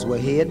eyeballs were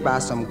hid by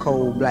some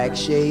cold black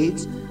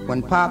shades.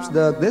 When Pops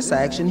dug this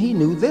action, he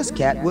knew this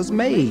cat was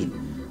made.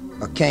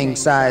 A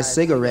king-size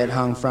cigarette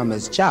hung from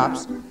his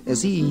chops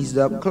as he eased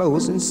up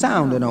close and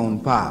sounded on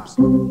Pops.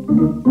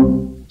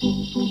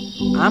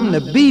 "I'm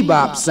the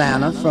bebop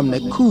Santa from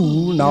the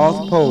cool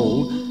North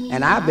Pole,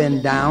 and I've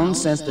been down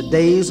since the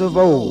days of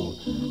old.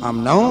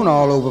 I'm known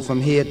all over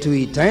from here to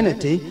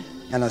eternity,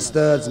 and a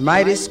stud's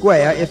mighty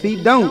square if he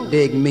don't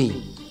dig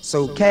me.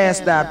 So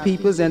cast thy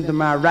peepers into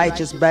my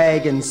righteous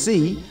bag and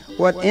see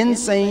what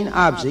insane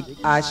object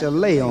I shall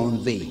lay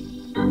on thee."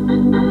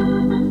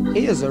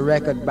 Here's a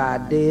record by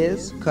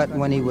Dez, cut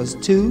when he was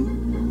 2,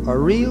 a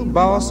real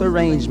boss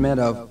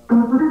arrangement of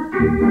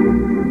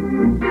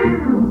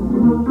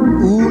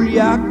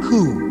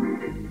Ooh-Ya-Koo.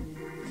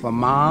 For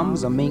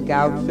moms, a mink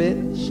outfit,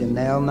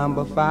 Chanel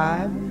No.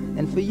 5,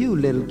 and for you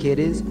little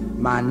kiddies,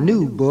 my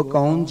new book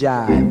on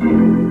jive.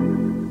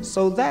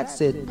 "So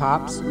that's it,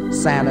 Pops,"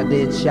 Santa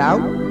did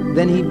shout.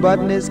 Then he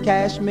buttoned his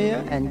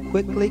cashmere and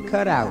quickly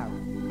cut out.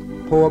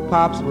 Poor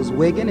Pops was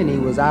wigging and he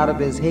was out of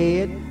his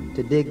head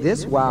to dig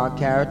this wild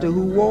character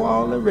who wore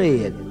all the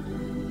red.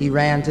 He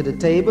ran to the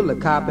table to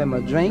cop him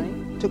a drink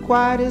to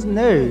quiet his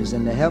nerves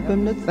and to help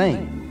him to think.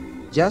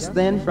 Just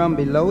then from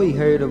below he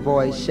heard a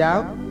voice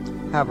shout,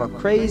 "Have a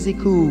crazy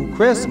cool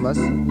Christmas,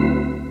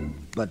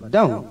 but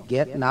don't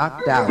get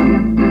knocked out."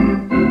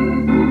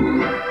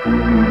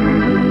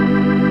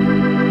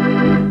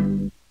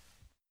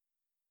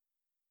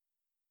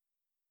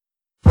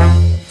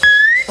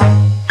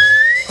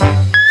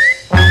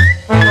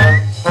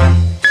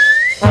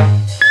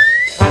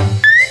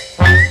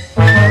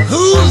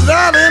 Who's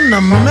that in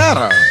the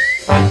meadow?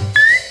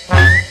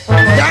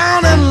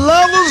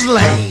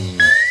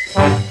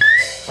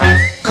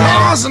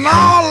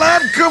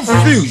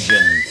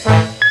 confusion,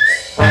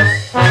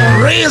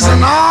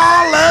 raising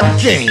all that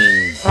Cain.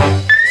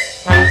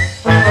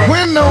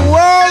 When the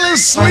world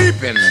is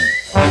sleeping,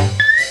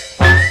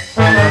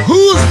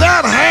 who's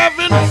that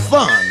having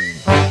fun?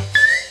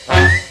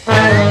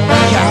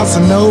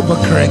 Casanova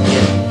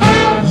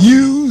Cricket,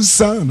 you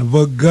son of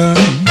a gun.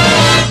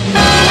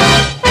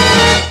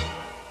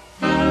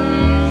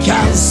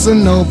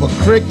 Casanova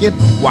Cricket,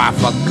 why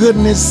for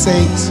goodness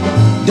sakes,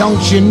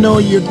 don't you know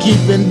you're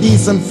keeping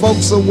decent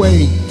folks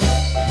awake?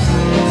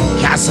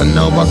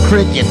 Casanova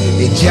Cricket,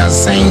 it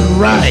just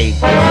ain't right,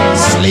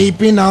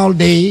 sleeping all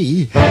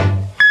day,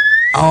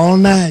 all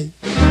night.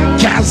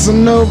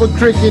 Casanova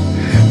Cricket,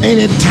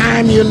 any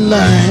time you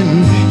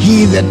learn,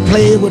 he that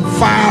play with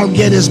fire'll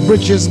get his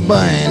britches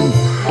burned.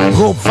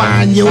 Go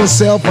find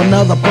yourself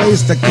another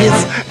place to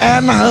kiss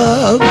and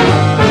hug.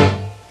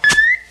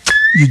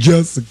 You're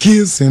just a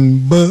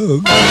kissing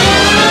bug.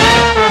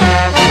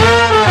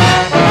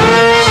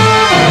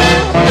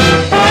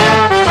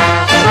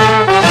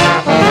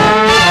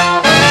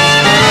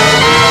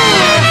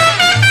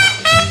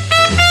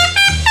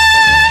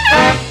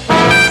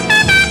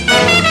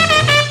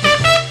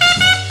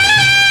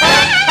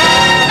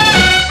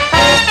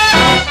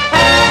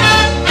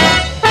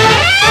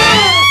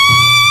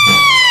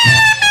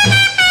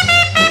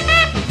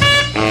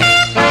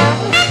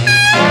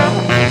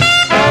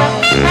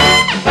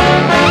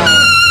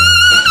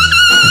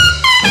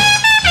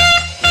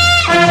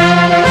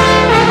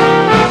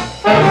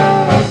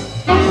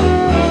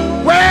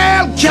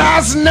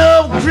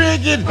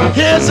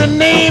 Here's a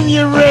name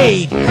you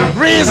rate,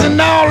 raising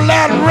all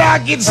that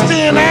rocket,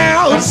 staying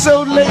out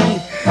so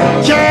late.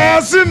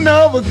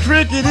 Casanova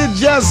Cricket, it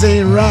just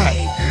ain't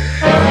right,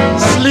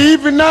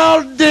 sleeping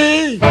all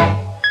day,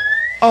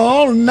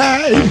 all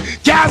night.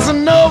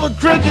 Casanova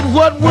Cricket,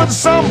 what would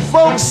some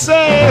folks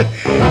say?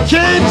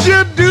 Can't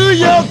you do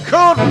your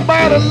courting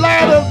by the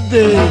light of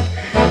day?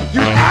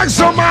 You act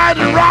so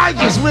mighty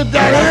righteous with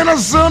that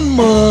innocent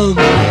mug.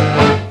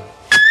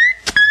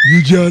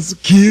 You just a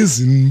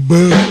kissing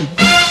bug.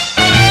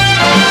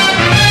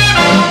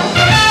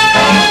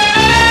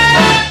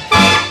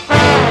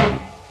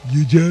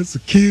 You just a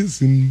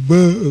kissing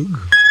bug.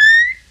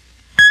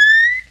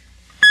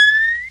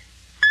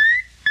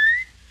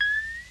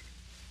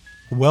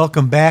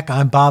 Welcome back.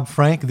 I'm Bob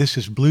Frank. This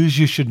is Blues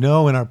You Should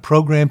Know, and our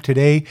program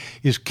today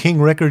is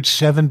King Records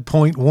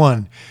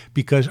 7.1,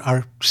 because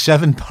our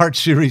 7-part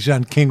series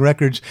on King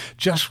Records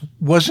just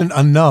wasn't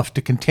enough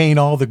to contain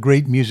all the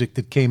great music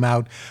that came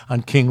out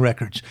on King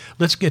Records.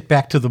 Let's get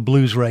back to the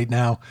blues right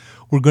now.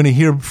 We're going to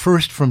hear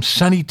first from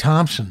Sonny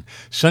Thompson.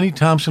 Sonny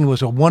Thompson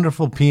was a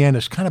wonderful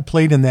pianist, kind of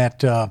played in that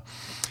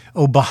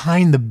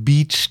behind the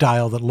beat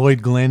style that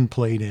Lloyd Glenn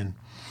played in.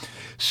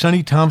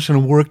 Sonny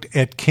Thompson worked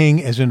at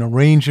King as an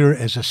arranger,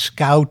 as a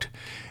scout,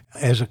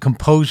 as a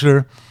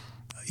composer.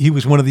 He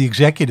was one of the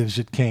executives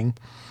at King,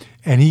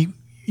 and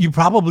you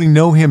probably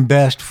know him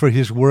best for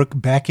his work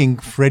backing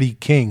Freddie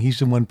King. He's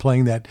the one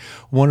playing that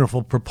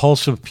wonderful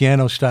propulsive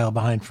piano style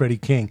behind Freddie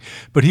King.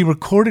 But he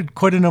recorded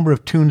quite a number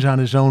of tunes on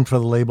his own for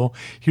the label.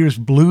 Here's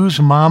Blues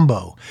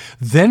Mambo.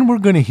 Then we're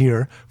going to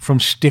hear from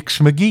Styx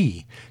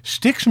McGee.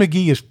 Styx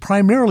McGee is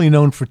primarily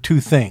known for two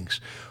things.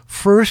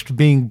 First,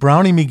 being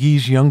Brownie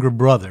McGee's younger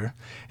brother,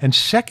 and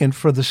second,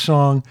 for the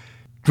song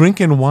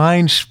Drinkin'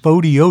 Wine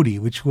Spodioti,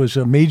 which was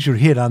a major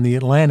hit on the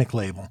Atlantic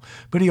label.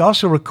 But he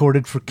also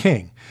recorded for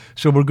King.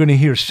 So we're going to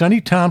hear Sonny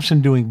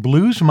Thompson doing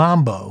Blues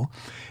Mambo,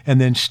 and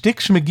then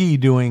Styx McGee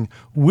doing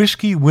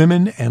Whiskey,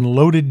 Women, and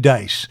Loaded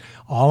Dice,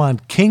 all on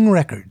King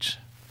Records.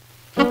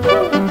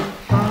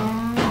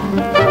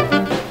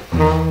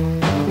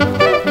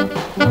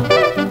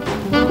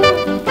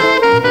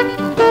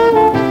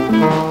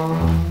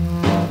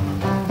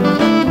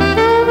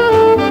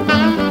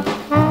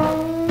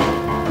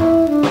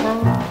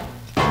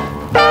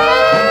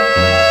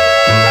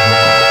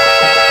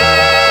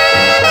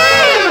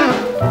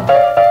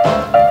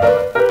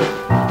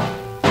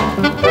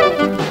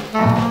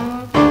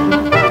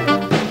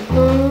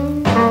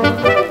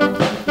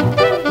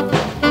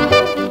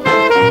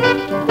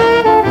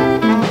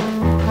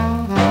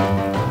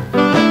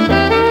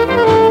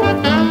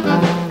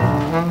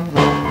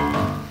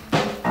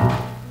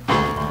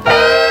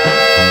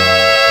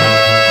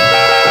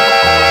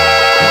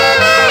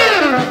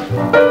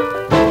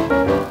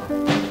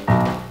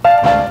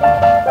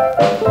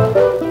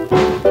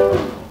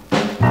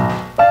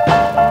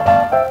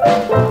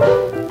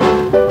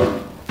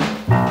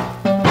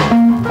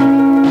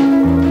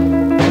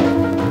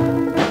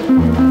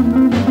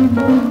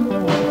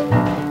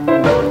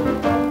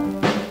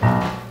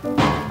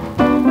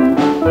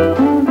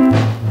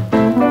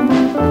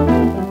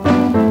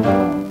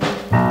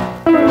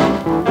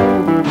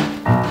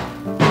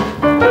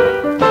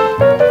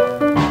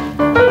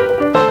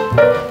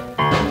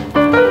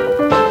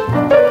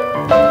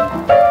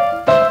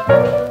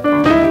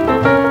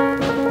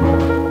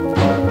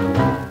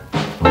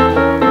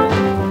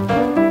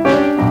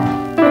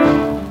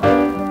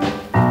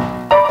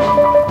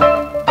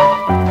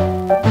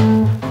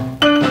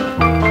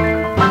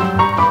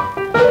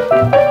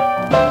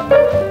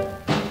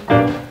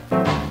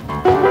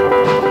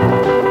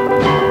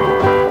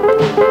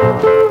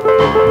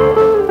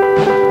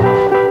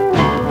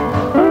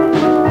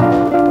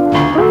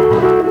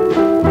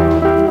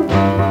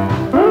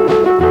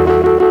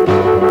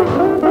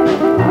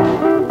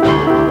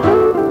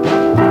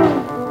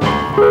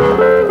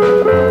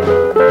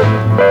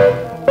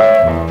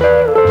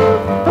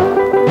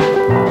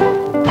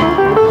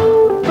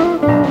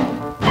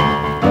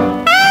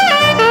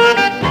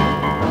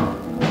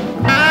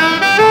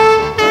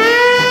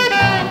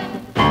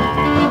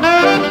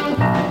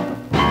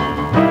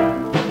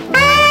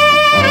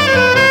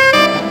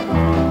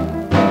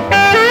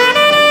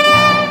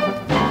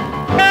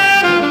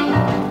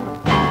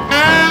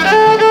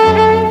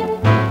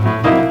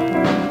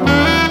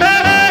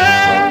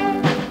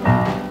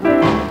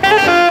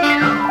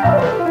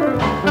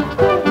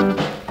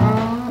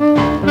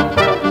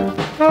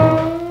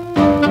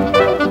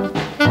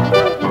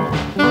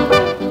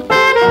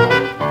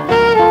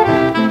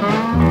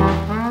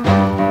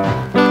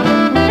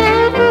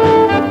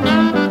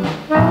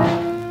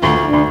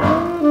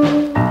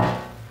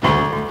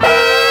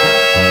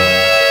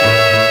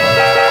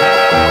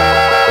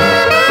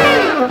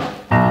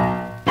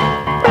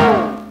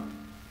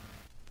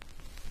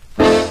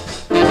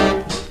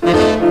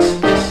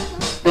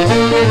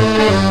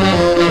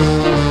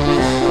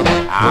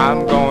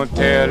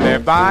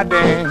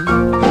 body.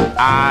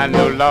 I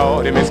know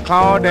Lordy Miss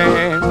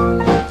Claudine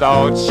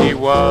thought she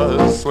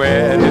was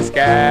sweetest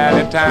gal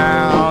in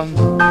town.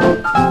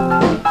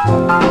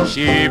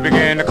 She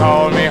began to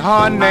call me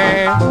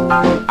honey.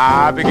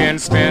 I began to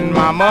spend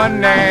my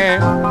money.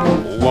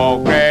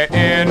 Walk right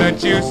in a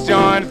juice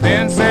joint,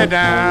 then sit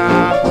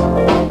down.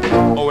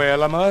 Oh,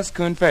 well, I must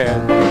confess.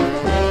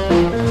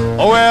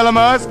 Oh, well, I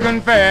must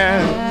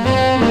confess.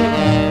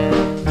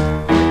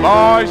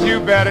 Boys, you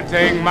better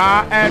take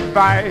my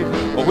advice.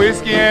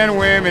 Whiskey and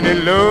women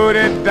and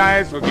loaded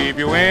dice will keep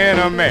you in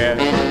a mess.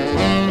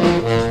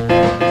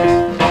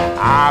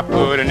 I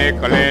put a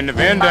nickel in the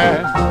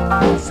vendor,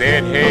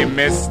 said, hey,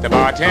 Mr.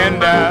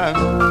 Bartender,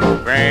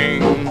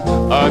 bring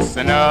us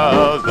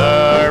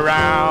another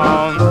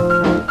round.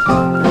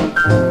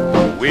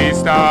 We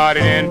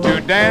started into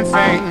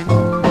dancing.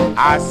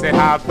 I said,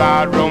 how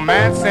about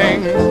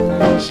romancing?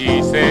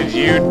 She said,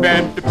 you'd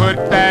better put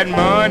that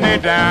money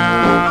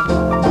down.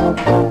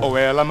 Oh,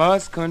 well, I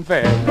must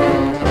confess.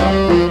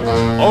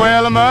 Oh,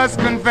 well, I must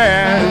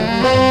confess.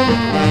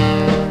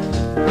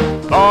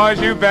 Boys,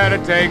 you better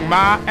take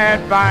my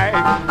advice.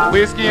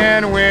 Whiskey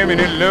and women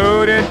and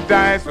loaded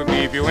dice will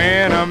keep you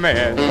in a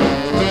mess.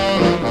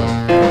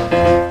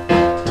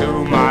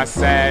 To my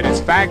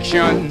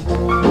satisfaction,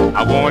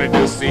 I wanted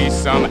to see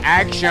some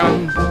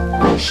action.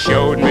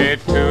 Showed me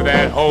to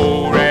that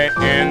hole right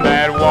in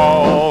that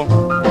wall.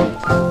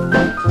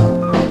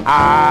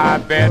 I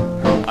bet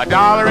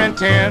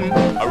 $1.10.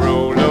 I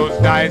rolled those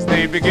dice,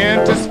 they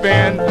began to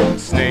spin.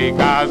 Snake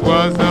Eyes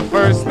was the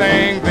first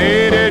thing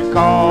they did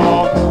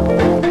call.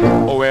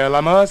 Oh, well,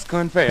 I must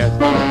confess.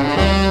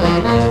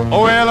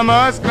 Oh, well, I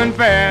must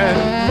confess.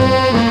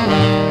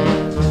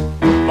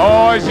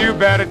 Boys, you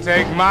better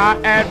take my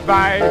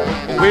advice.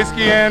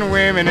 Whiskey and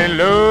women and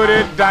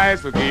loaded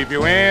dice will keep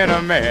you in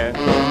a mess.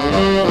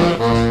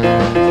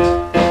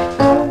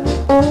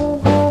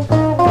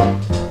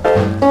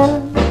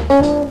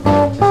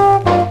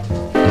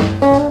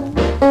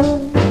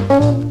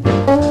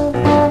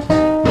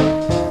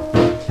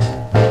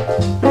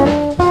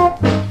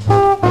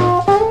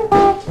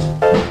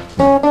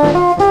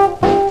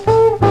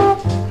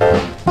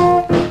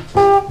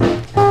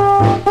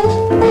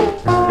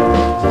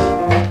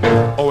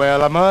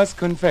 I must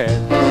confess.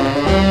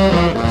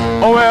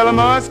 Oh, well, I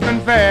must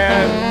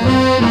confess.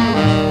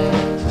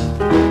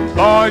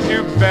 Boys,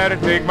 you better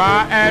take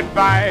my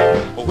advice.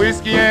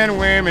 Whiskey and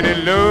women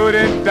and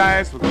loaded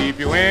dice will keep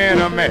you in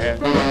a mess.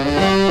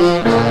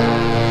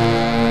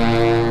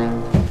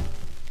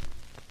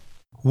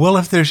 Well,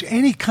 if there's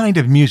any kind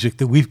of music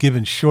that we've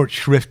given short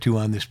shrift to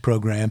on this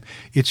program,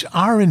 it's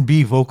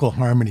R&B vocal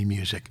harmony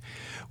music.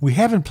 We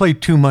haven't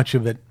played too much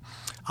of it.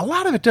 A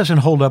lot of it doesn't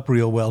hold up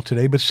real well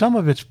today, but some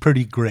of it's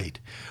pretty great.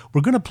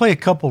 We're going to play a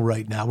couple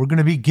right now. We're going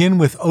to begin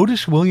with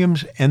Otis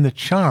Williams and the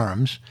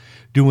Charms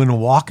doing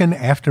Walkin'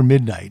 After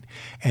Midnight.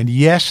 And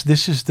yes,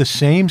 this is the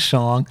same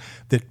song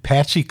that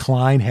Patsy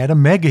Cline had a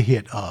mega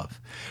hit of.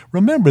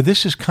 Remember,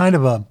 this is kind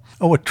of a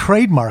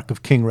trademark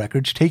of King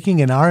Records,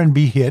 taking an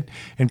R&B hit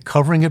and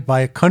covering it by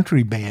a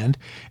country band,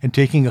 and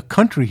taking a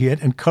country hit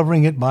and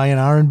covering it by an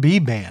R&B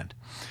band.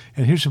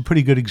 And here's a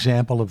pretty good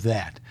example of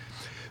that.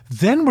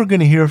 Then we're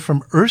going to hear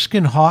from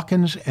Erskine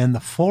Hawkins and the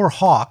Four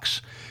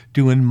Hawks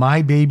doing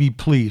My Baby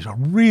Please, a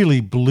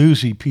really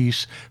bluesy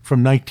piece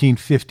from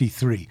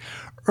 1953.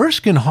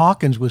 Erskine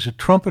Hawkins was a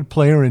trumpet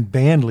player and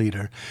band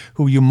leader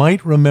who you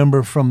might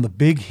remember from the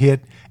big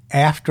hit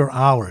After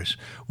Hours,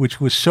 which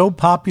was so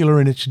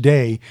popular in its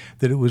day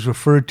that it was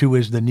referred to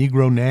as the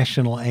Negro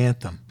National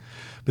Anthem.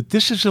 But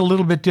this is a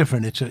little bit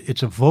different.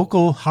 It's a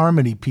vocal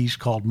harmony piece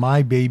called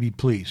My Baby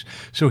Please.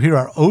 So here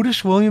are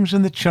Otis Williams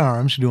and the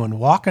Charms doing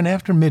Walkin'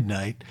 After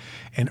Midnight,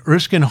 and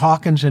Erskine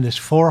Hawkins and his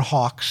Four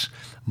Hawks,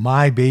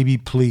 My Baby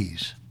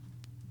Please.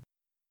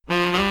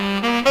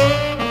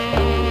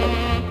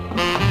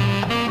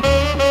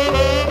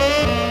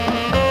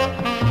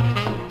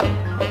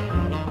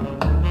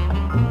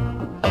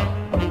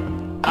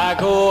 I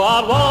go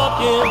out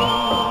walking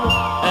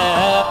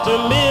after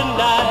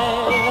midnight,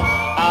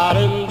 out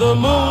in the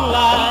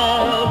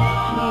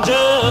moonlight,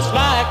 just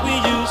like we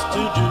used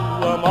to do.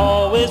 I'm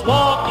always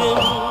walking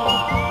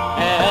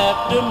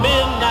after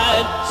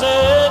midnight,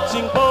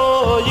 searching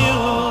for you.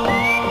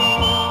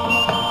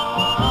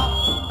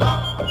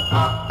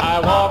 I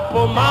walk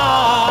for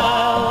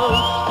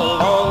miles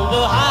along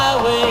the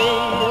highway,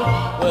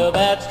 well,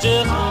 that's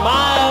just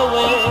my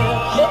way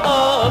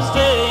of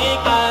saying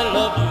I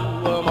love you.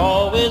 I'm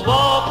always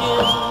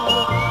walking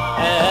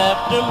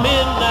after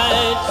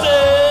midnight,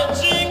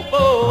 searching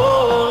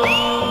for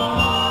you.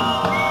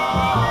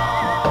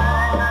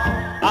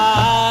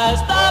 I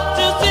stopped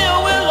to see a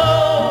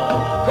willow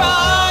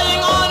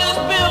crying on his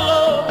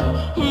pillow.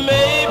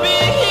 Maybe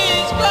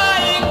he's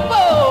crying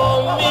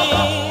for me.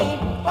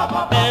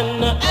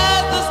 And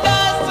as the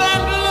skies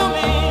turn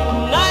gloomy,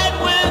 night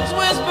winds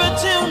whisper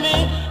to me,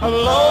 I'm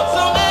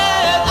lonesome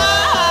as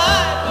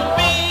I could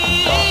be.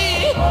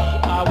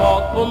 I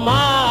walk for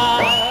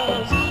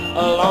miles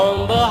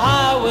along the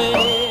highway,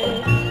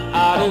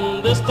 out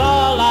in the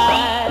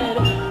starlight,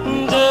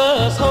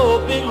 just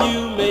hoping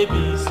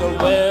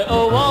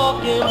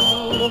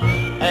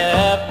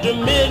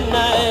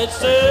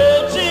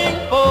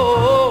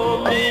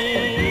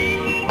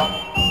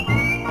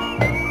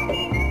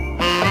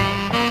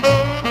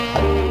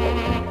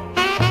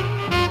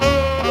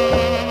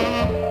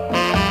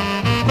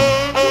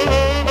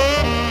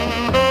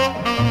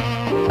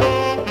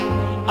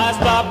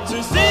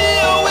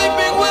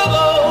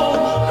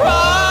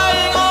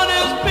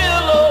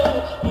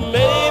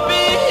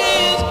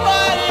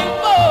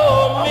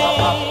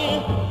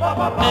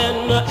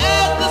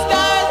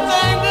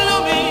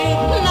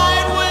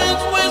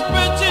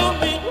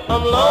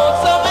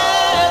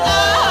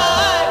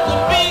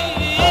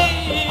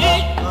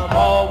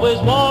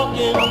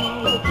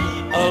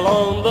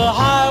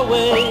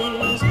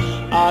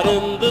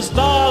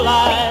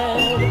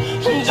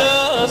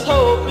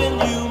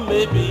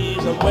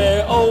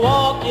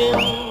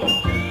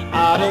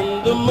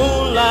the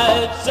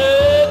moonlight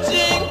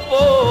searching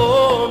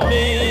for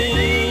me.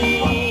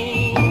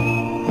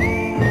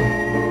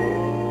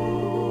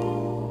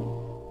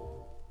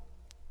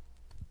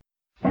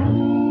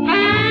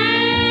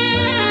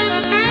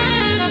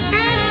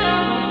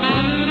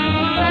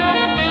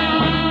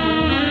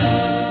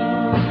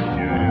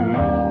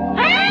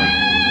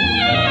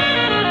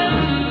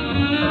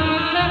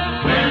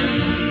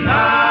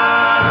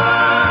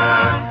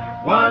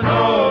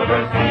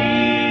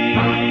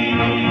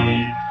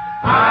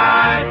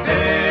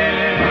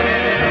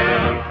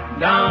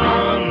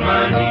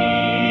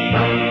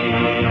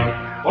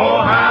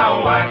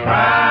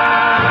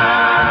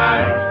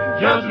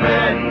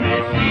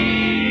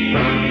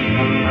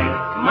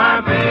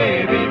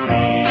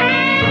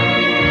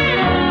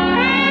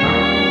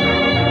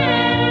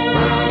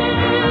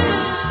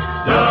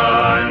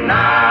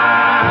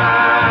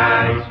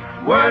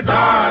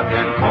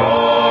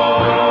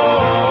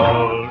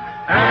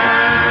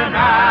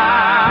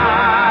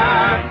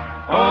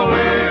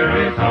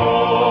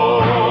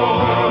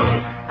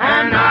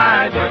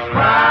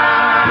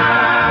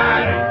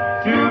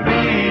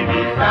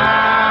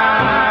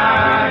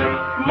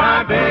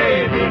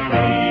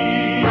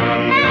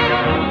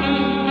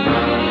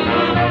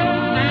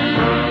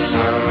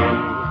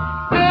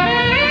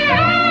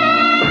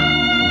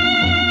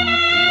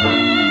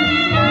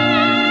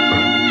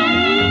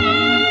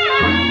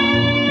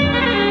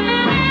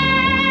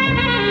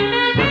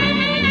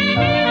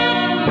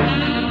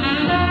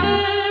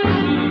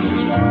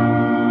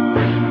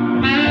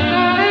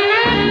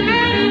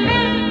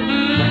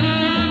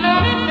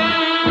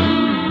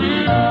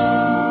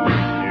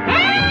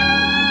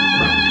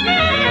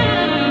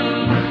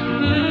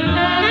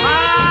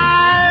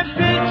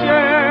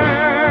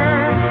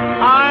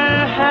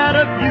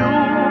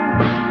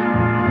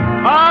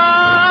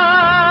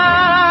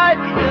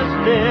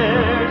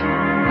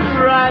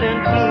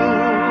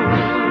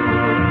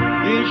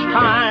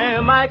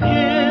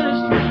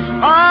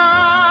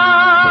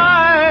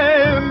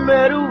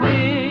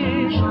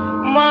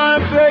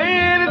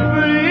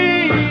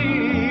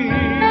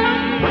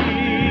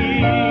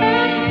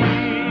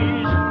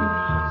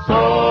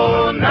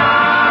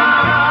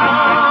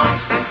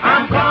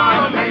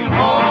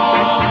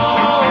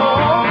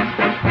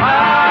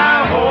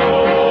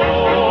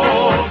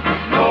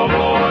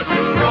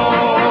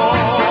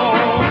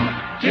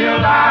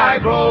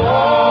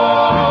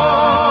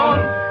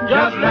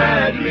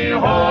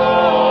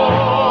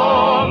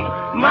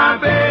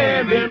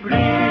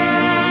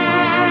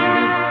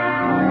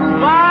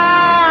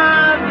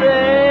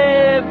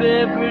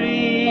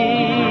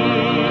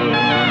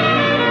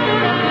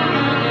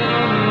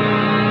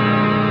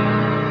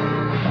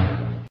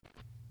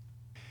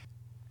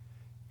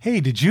 Hey,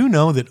 did you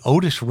know that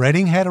Otis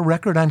Redding had a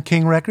record on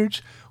King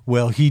Records?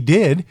 Well, he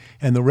did,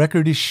 and the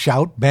record is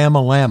Shout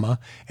Bama Lama,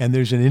 and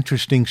there's an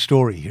interesting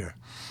story here.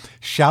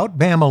 Shout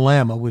Bama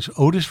Lama was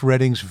Otis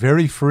Redding's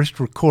very first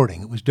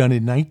recording. It was done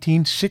in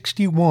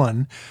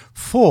 1961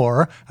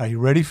 for, are you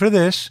ready for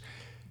this?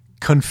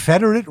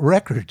 Confederate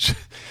Records,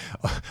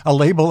 a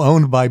label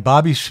owned by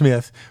Bobby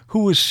Smith, who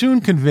was soon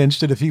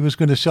convinced that if he was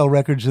going to sell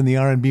records in the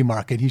R&B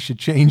market, he should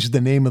change the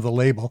name of the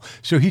label.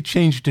 So he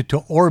changed it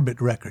to Orbit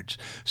Records.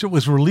 So it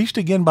was released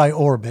again by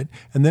Orbit,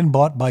 and then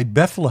bought by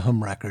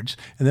Bethlehem Records,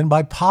 and then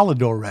by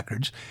Polydor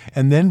Records,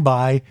 and then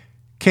by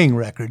King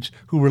Records,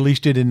 who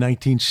released it in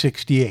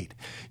 1968.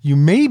 You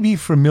may be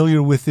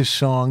familiar with this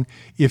song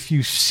if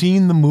you've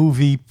seen the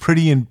movie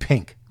Pretty in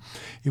Pink.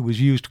 It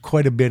was used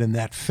quite a bit in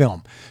that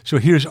film. So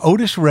here's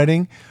Otis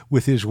Redding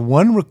with his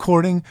one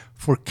recording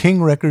for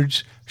King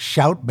Records,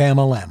 Shout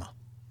Bama Lama.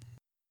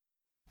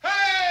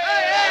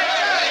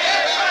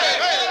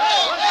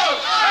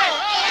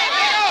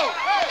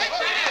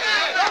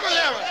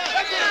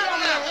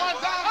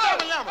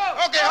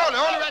 Okay, hold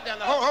it right down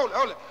there.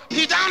 Hold it.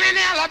 He's down in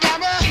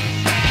Alabama.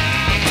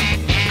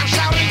 I'm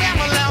shouting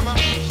Bama Lama.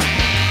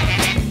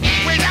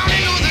 Way down in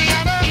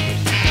Louisiana.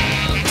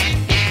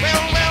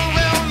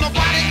 Well,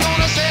 nobody's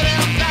gonna set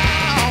him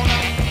down.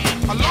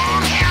 A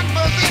Lord have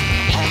mercy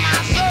on my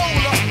soul.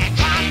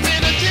 How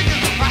many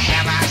chickens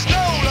have I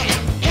stole?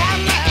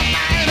 One last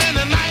night and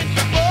the night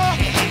before.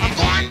 I'm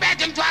going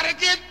back and try to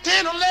get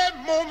 10 or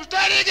 11 more. I'm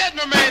steady getting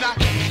them made. I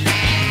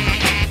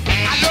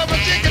love a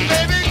chicken,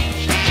 baby.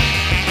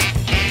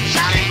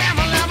 Shouting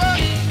Bama Lama.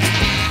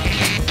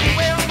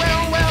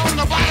 Well,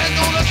 nobody's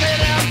gonna set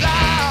him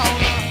down.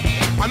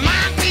 A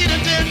 9 feet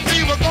and 10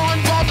 feet were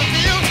going for the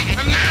field.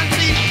 A 9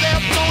 feet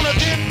left on a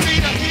 10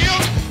 feet of hill.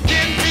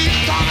 10 feet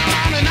turn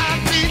around and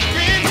 9 feet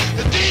spin.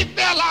 The deep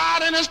fell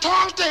out and his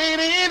tongue stayed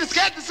in. His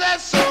cat said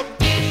so.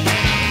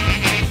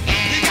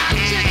 He got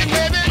chicken,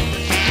 baby.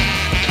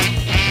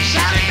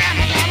 Shouting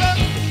Bama Lama.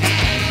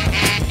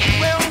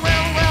 Well,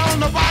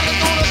 nobody's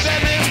gonna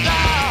set him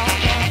down.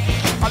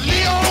 A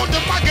Leo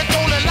the bucket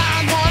only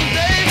line one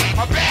day.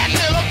 A bad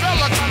little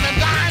fella coming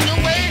down your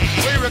way.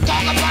 We were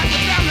talking about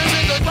your family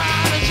with the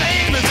ground and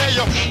shame. And say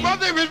your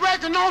brother is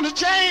working on the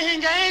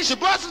chain gang. She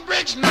busts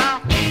bricks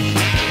now.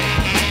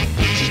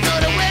 She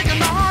stood awake in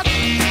the heart.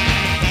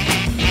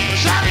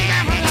 Shouting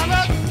Bama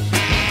Lama.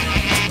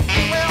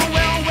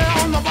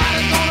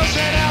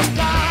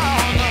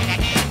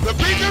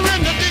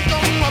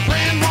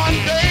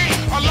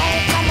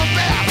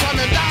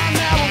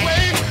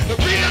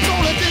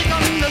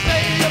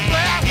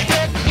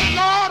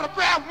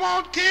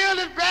 won't kill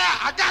this bear.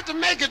 I got to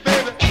make it,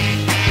 baby.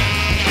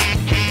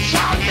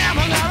 Shout down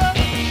another.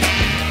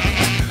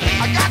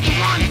 I got to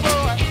run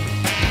for it.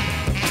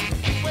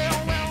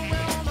 Well,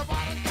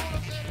 nobody's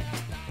gonna say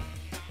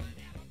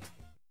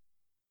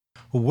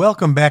that.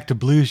 Welcome back to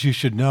Blues You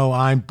Should Know.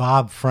 I'm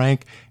Bob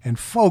Frank. And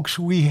folks,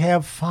 we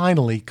have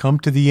finally come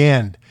to the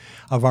end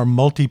of our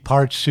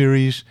multi-part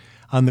series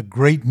on the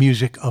great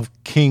music of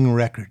King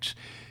Records.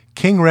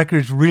 King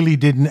Records really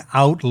didn't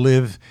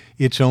outlive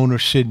its owner,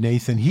 Sid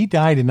Nathan. He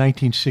died in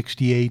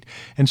 1968,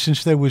 and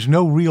since there was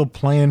no real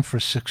plan for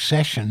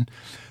succession,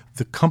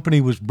 the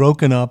company was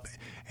broken up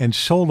and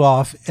sold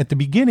off at the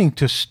beginning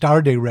to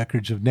Starday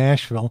Records of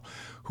Nashville,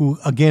 who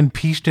again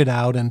pieced it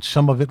out, and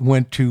some of it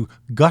went to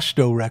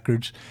Gusto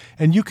Records.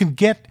 And you can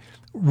get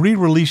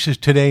re-releases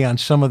today on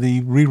some of the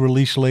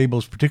re-release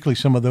labels, particularly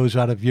some of those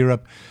out of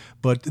Europe,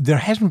 but there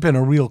hasn't been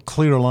a real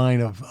clear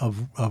line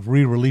of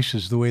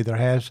re-releases the way there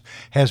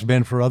has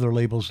been for other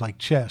labels like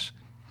Chess.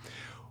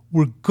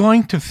 We're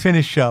going to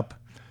finish up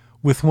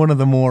with one of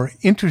the more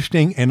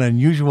interesting and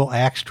unusual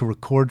acts to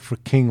record for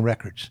King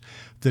Records,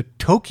 the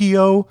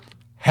Tokyo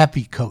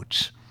Happy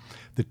Coats.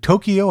 The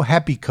Tokyo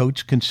Happy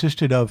Coats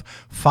consisted of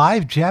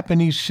 5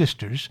 Japanese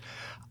sisters,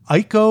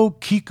 Aiko,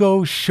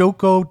 Kiko,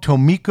 Shoko,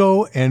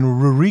 Tomiko, and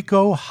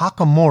Ruriko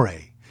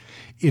Hakamore.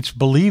 It's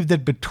believed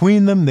that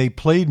between them they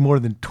played more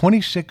than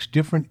 26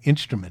 different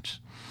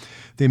instruments.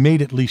 They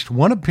made at least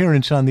one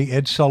appearance on The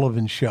Ed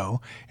Sullivan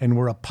Show and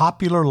were a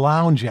popular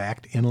lounge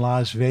act in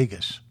Las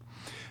Vegas.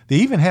 They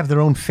even have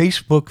their own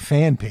Facebook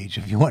fan page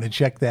if you want to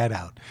check that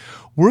out.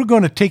 We're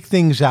going to take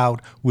things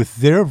out with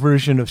their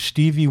version of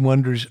Stevie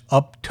Wonder's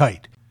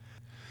Uptight.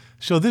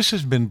 So this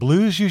has been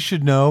Blues You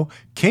Should Know,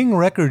 King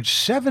Records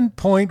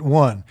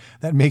 7.1.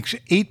 That makes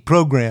 8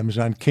 programs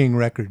on King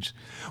Records.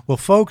 Well,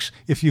 folks,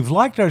 if you've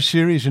liked our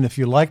series and if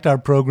you liked our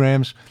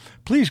programs,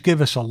 please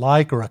give us a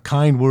like or a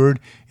kind word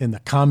in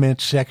the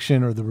comments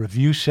section or the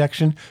review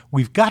section.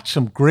 We've got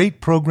some great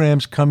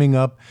programs coming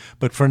up,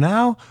 but for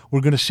now,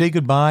 we're going to say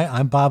goodbye.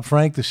 I'm Bob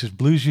Frank. This is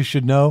Blues You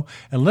Should Know,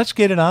 and let's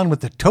get it on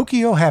with the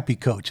Tokyo Happy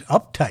Coats,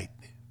 Uptight.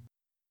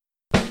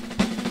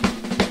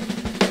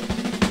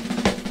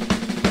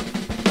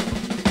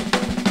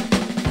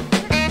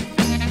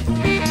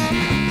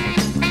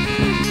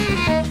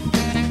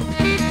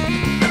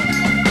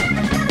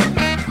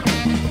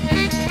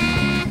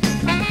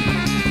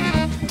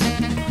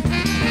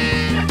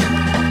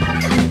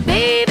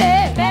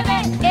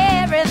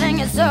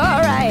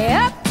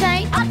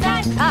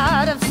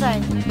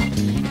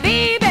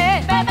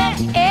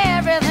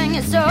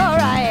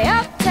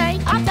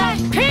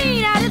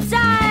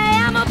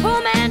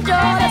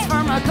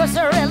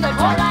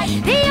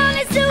 The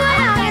only Sue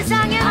is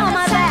hanging on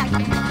my back,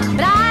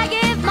 but I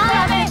give my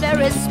love a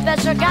very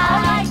special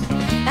guy.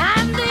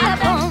 I'm the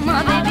apple on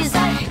my baby's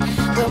eye.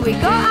 When we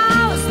go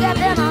out,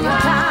 stepping on the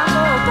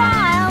table,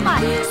 while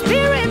my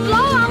spirit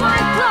blow on my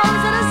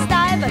clothes in a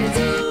style, but it's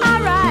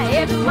alright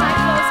if my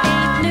clothes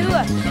ain't new.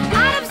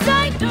 Out of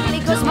sight,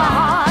 because my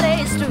heart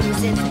is true.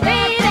 Since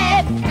baby,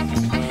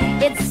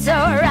 it's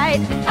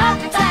alright,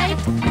 uptight,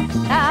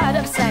 out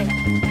of sight,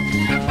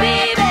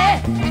 baby.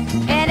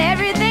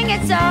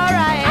 It's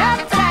alright,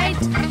 uptight,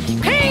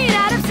 clean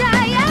out of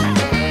sight, yeah.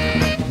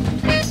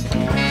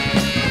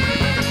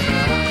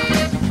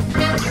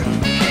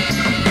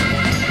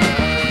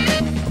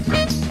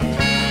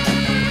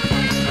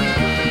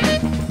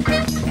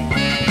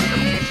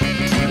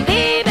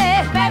 Baby,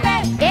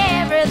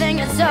 everything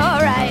is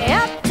alright,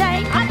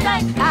 uptight,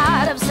 uptight,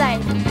 out of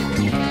sight.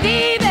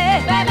 Baby,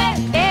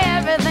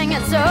 everything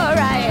is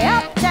alright,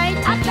 uptight,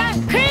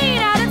 uptight, clean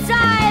out of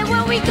sight.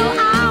 When we go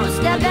out,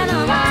 stepping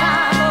on my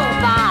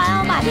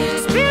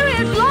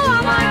spirit blow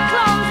on my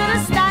clothes in a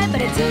style,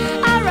 but it's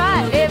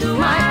alright if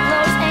my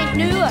clothes ain't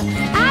new.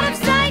 Out of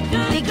sight,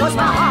 because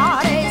my heart